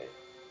my day.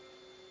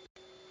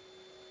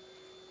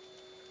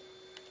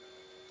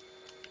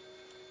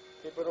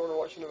 People don't want to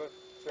watch another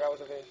 3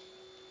 hours of this.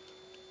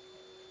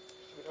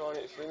 Stupid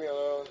hornets, leave me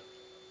alone.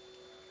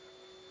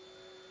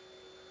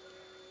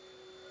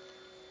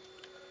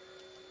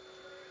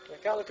 I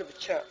can't look at the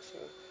chat, so...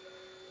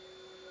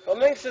 Oh,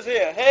 Minx is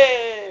here!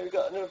 Hey! We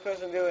got another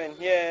person doing,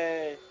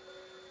 yay!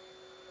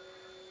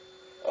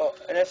 Oh,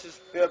 and this is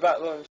be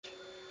back lunch.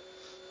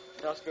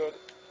 That's good.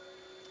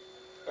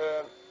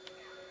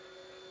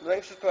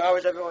 Minx is per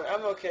hours, everyone.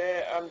 I'm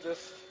okay, I'm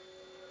just...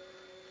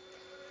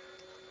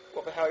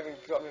 What the hell even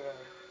got me there?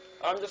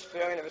 I'm just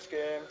failing at this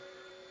game.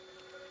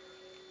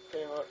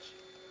 Pretty much.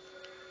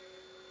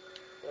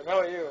 How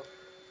are you?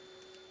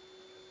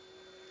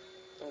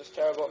 I'm just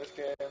terrible at this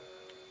game. Right.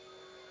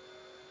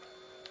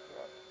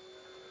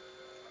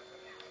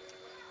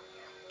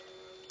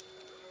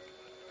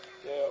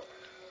 Yeah.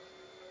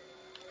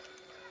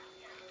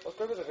 What's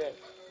good with the vid?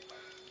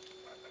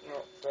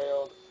 No,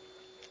 failed.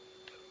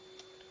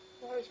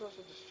 Why are you supposed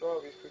to destroy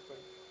these quickly?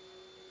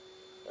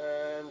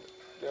 And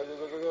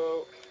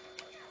go.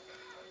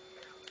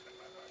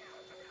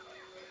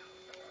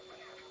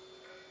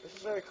 This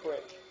is very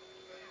quick.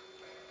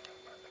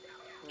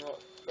 No,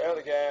 failed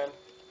again.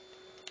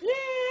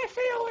 Yeah,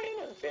 failing,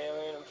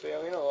 I'm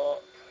failing a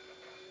lot.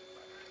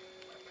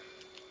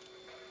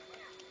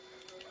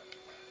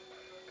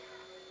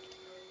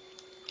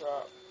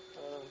 Crap.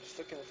 I'm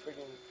stuck in the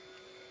friggin'...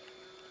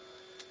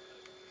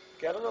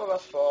 Okay, I don't know what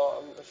that's for.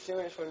 I'm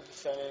assuming it's for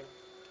descending.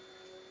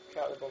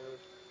 Can't be bothered.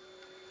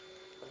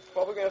 I'm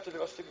probably gonna have to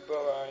do a stupid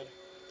bow ride.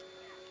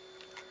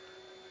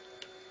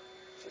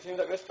 So it seems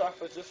like this path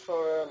was just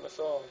for a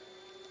sword.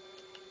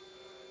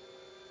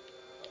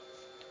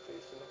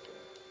 Please do nothing.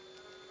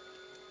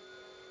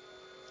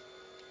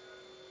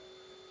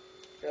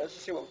 Yeah, let's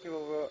just see what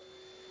people wrote.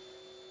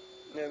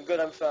 Yeah, I'm good,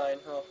 I'm fine.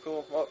 Oh,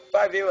 cool. Well,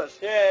 5 viewers.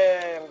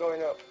 Yay, I'm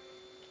going up.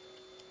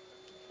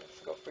 I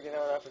just got a friggin'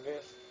 hour and a half of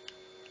this.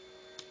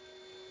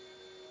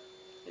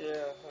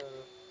 Yeah,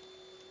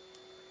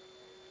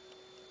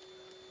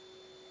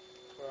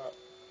 right.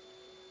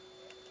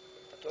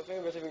 I don't think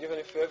I'm going to even give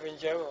any further in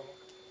general.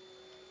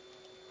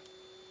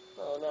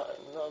 No, no.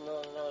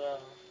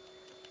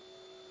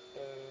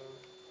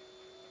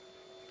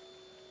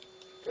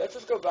 Let's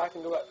just go back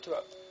and go back to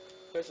that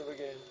place of the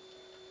game.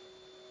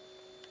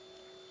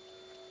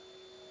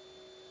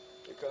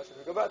 Because if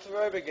we go back to the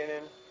very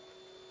beginning,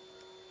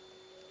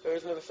 there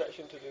is another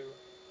section to do.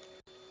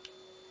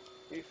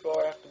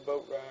 Before I have to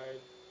boat ride.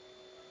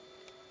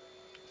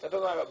 I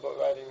don't like that boat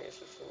riding, it's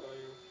just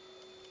annoying.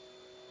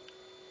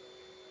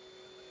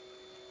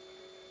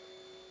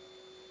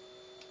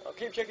 I'll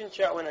keep checking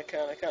chat when I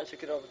can't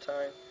check it all the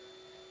time.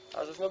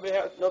 As there's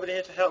nobody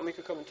here to help me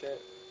to commentate.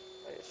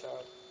 It's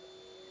sad.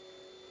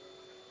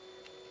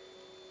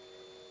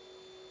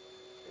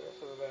 Yeah,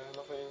 that's over there,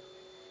 nothing.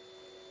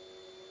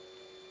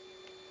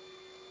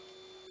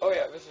 Oh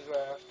yeah, this is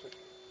where I have to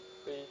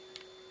be.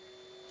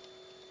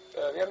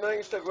 Yeah, I'm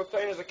instead we're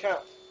playing as a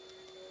cat.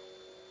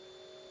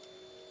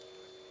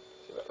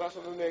 So that's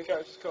what the main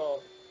character's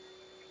called.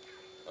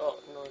 Oh,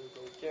 no, you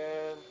go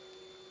again.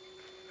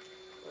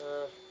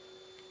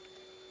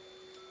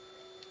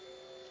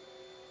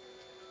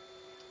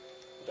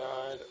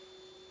 Died.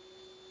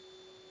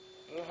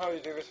 I don't know how you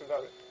do this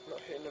without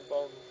not hitting the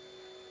bomb.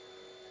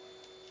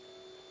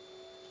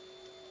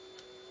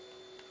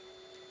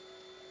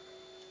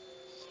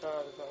 It's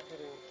hard without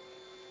hitting.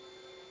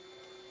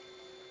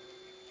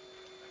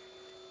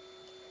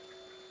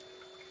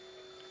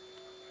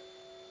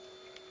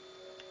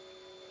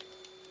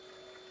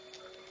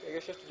 I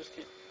guess you have to just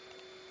keep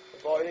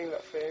avoiding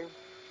that thing.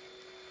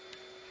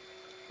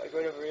 Like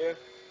going over here.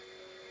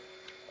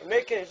 I'm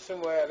making it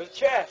somewhere. There's a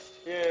chest!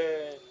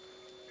 Yay!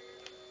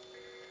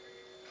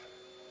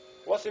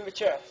 What's in the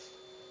chest?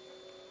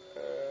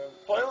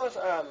 Pointless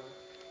armor.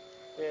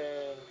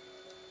 Yay.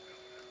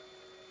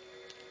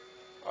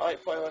 I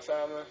like pointless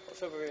armor.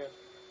 What's over here?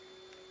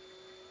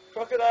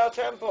 Crocodile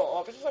Temple!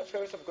 Oh, this is like the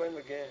furthest I've gone in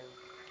the game.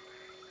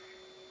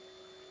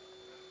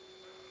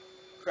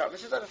 Crap,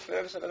 this is like the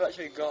furthest I've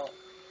actually got.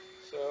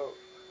 So,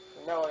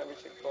 from now on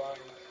everything's blind.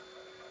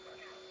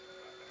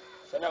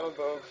 Send out my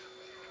bugs.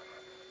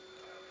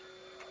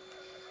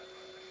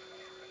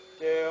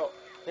 Deal.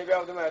 Maybe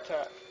I'll do my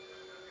attack.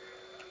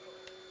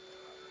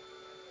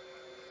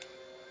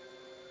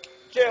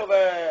 Kill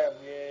them!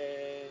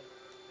 Yay!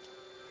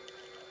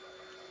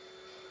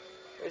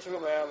 At least I've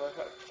got my armor,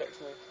 that protects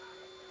me.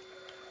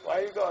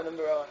 Why you got an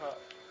umbrella hat?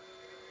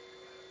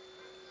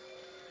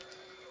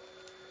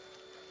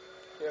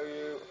 Kill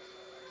you.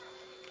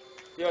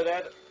 You're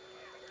dead.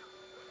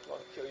 Come on,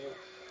 kill you.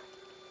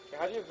 Okay,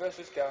 how do you verse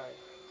this guy?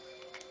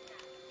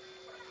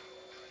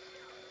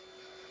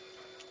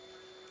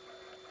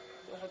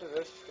 I don't know how to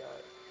verse this guy.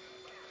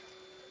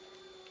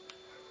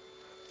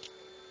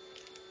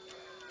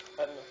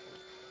 I don't know.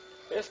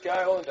 This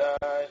guy will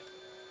die.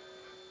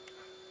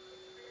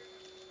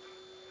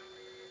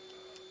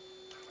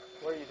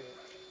 What are you doing?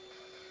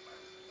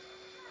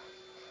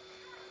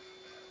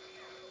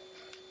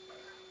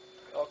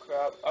 Oh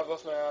crap, I've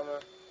lost my armor.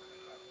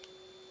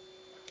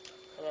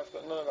 And I've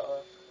got none of that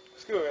left.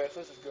 Screw it,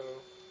 let's just go.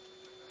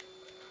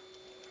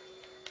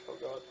 Oh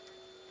god.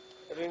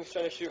 Everything's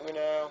trying to shoot me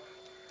now.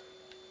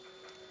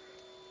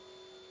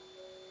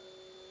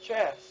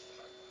 Chest!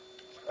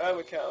 And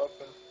we can't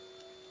open.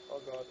 Oh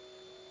god.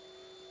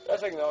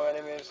 Let's ignore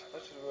enemies.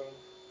 Let's just run.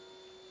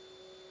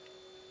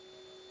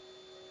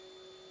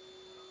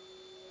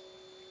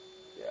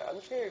 Yeah, I'm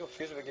just getting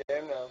confused with the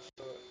game now,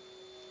 so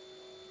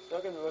it's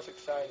not going to be most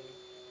exciting.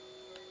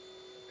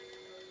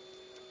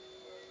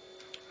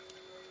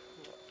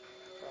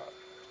 Crap.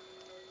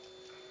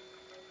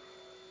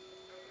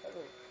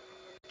 Heaven.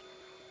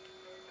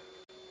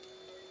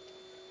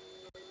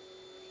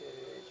 Okay,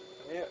 jump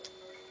in here.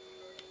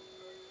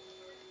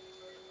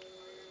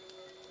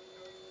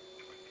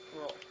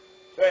 No.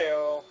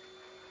 Fail.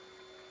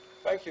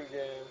 Thank you,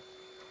 game.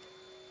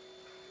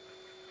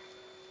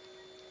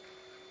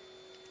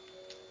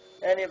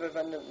 Any other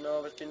vendor?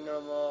 No, there's been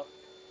no more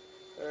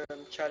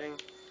chatting.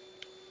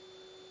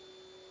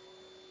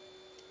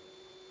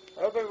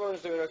 I hope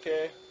everyone's doing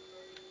okay.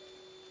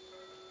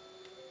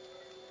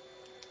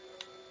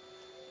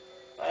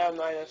 I am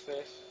minus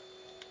this.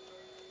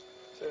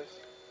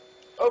 Sis.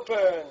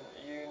 Open!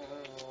 You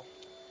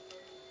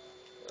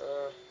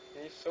know.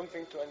 Need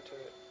something to enter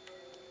it.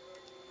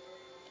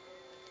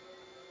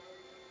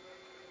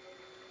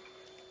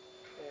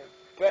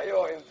 Bet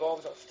you're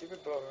involved with that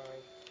stupid boat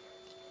ride.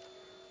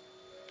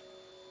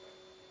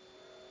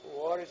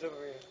 What is over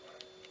here?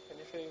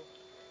 Anything?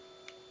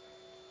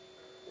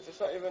 Is this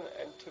not even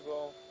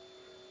enterable?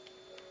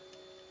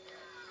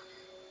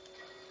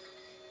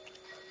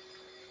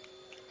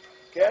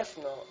 Guess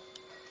not.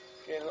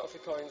 Getting lots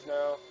of coins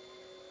now.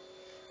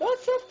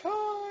 Lots of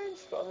coins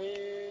for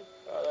me.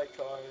 I like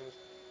coins.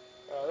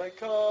 I like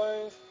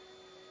coins.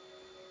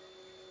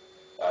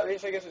 At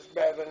least I guess it's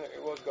better than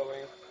it was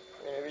going.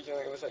 I mean,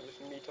 originally it was like just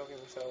me talking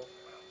to myself.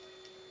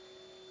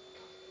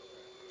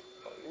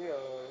 Oh, you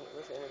know,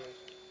 where's the enemies?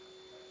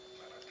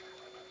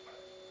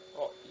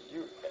 Oh,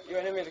 you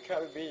enemies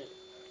can't be beat.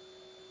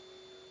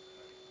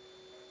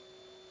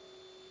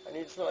 I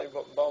need something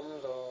like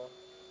bombs or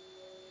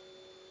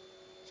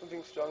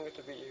something stronger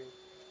to beat you.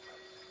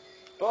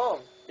 Bomb!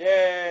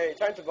 Yay!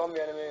 Time to bomb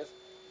the enemies.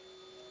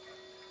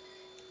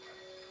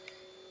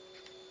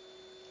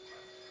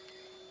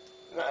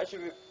 That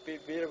actually be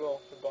beatable,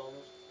 the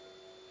bombs.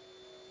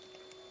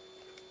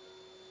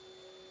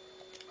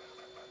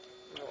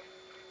 No.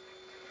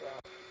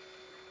 Crap.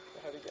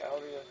 How to get out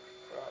of here?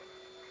 Crap.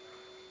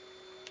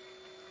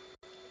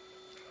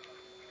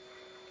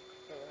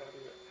 How do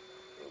you get...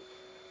 Oops.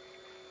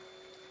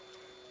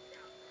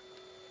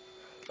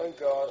 Thank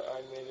God I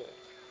made it.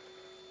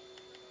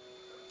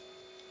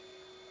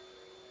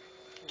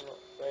 No,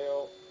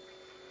 fail.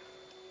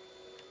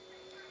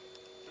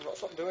 No,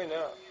 stop doing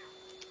that.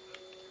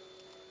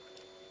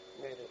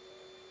 Made it.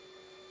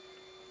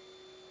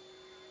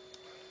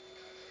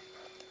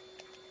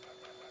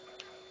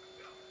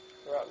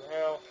 Right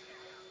now.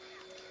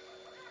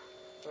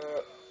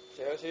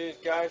 Seriously,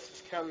 guys,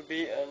 this can't be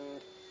beat,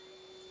 and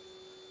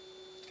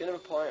it's getting to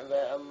a point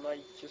where I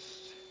might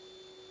just...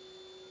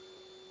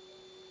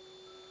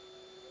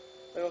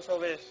 Look what's all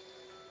this.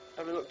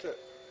 I haven't looked at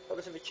what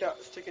this in the chat,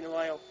 it's taking a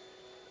while.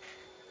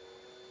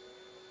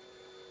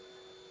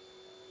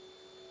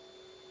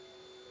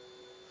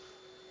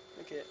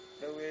 Okay,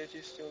 no way,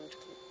 you still need to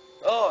come.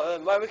 Oh,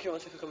 my wiki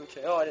wants to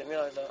commentate. Oh, I didn't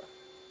realise that.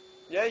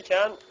 Yeah, you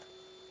can.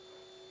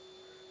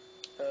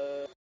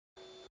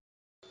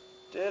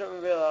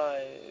 Didn't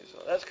realise.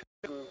 Well, let's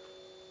create a group.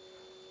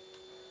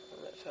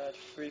 And let's add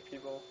 3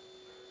 people.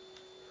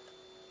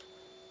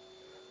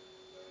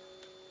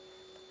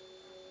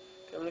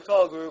 Okay, I'm gonna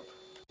call a group.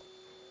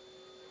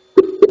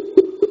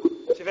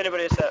 See if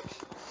anybody accepts.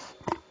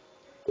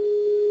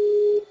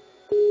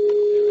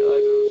 Didn't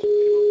realise there was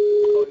people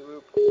calling a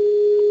group.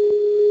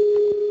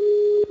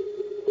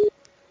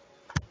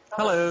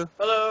 Hello.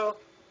 Hello.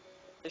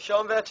 Is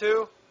Sean there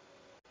too?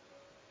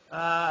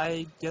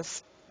 I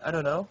guess, I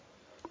don't know.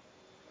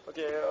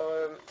 Okay,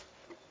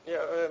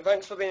 yeah,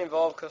 thanks for being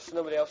involved, because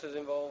nobody else is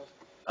involved.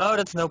 Oh,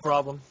 that's no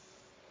problem.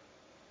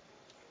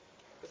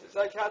 It's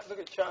like hard to look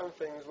at chat and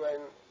things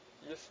when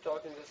you're just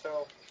talking to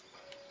yourself.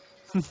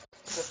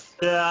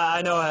 Yeah,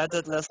 I know, I had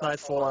that last night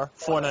for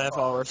 4.5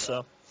 hours,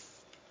 so.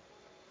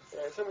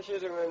 Yeah, it's so much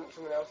easier when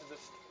someone else is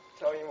just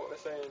telling you what they're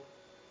saying.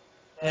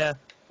 Yeah.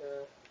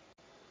 Yeah.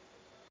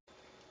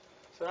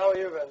 So how are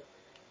you then?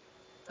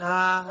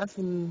 I've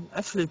been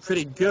actually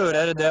pretty good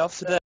at it day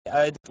after day.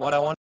 I did what I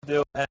wanted to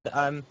do, and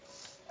I'm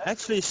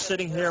actually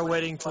sitting here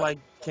waiting till I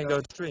can go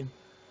to stream.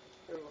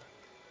 Ooh.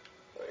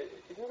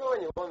 You can go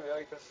when you want,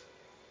 really, because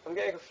I'm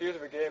getting confused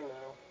with the game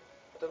now.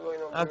 I don't really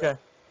know what I'm Okay.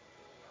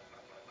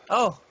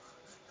 Oh,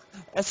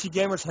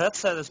 5daygamers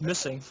headset is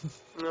missing.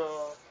 doing.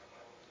 No.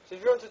 So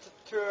if you wanted to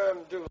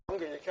do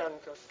longer, you can,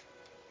 because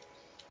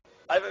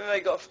I haven't really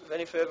got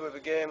any further with the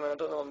game, and I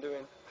don't know what I'm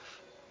doing.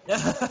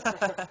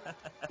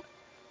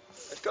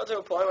 It's got to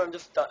a point where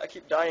I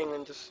keep dying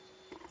and just...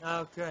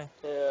 Okay.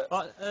 Yeah.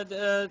 Well,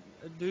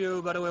 do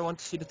you, by the way, want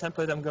to see the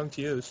template I'm going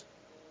to use?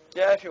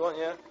 Yeah, if you want,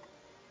 yeah.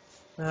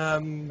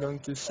 I'm going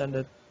to send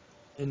it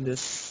in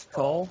this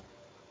call.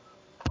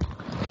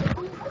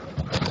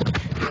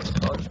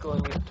 I'll just go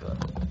and mute to it.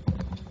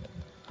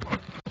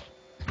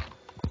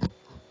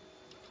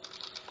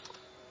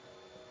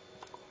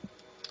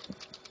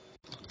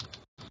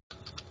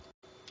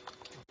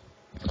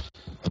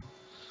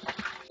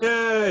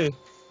 Yay!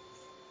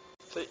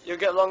 So you'll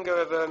get longer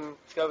with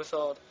Skyber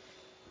Sword.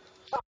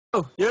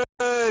 Oh,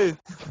 yay!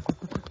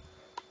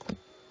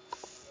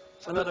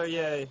 So Another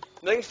yay.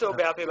 they can still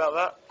be happy about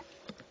that.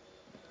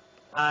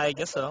 I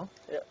guess so.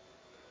 Yeah.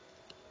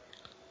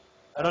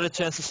 Another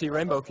chance to see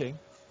Rainbow King.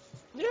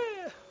 Yeah.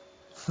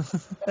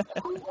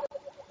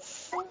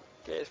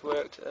 Okay, it's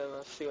worked.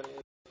 Let's see what it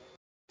is.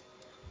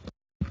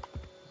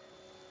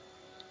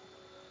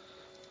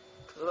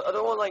 'Cause I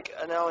don't want like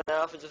an hour and a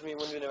half of just me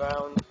wandering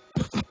around.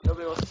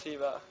 Nobody wants to see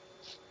that.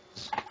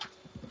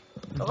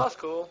 Oh, that's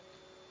cool.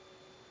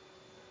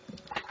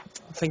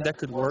 I think that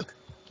could work.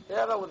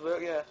 Yeah, that would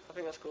work. Yeah, I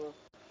think that's cool.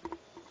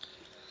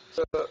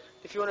 So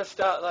if you want to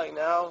start like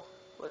now,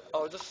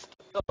 I'll just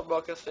stop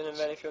broadcasting and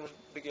then if you want to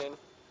begin.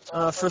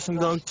 First I'm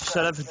going to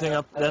set everything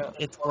up that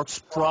it works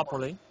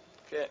properly.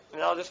 Okay,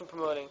 and I'll do some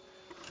promoting.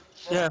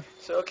 Yeah.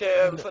 So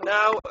okay, for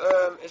now,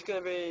 it's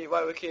gonna be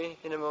White Wiki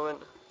in a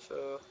moment.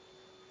 So.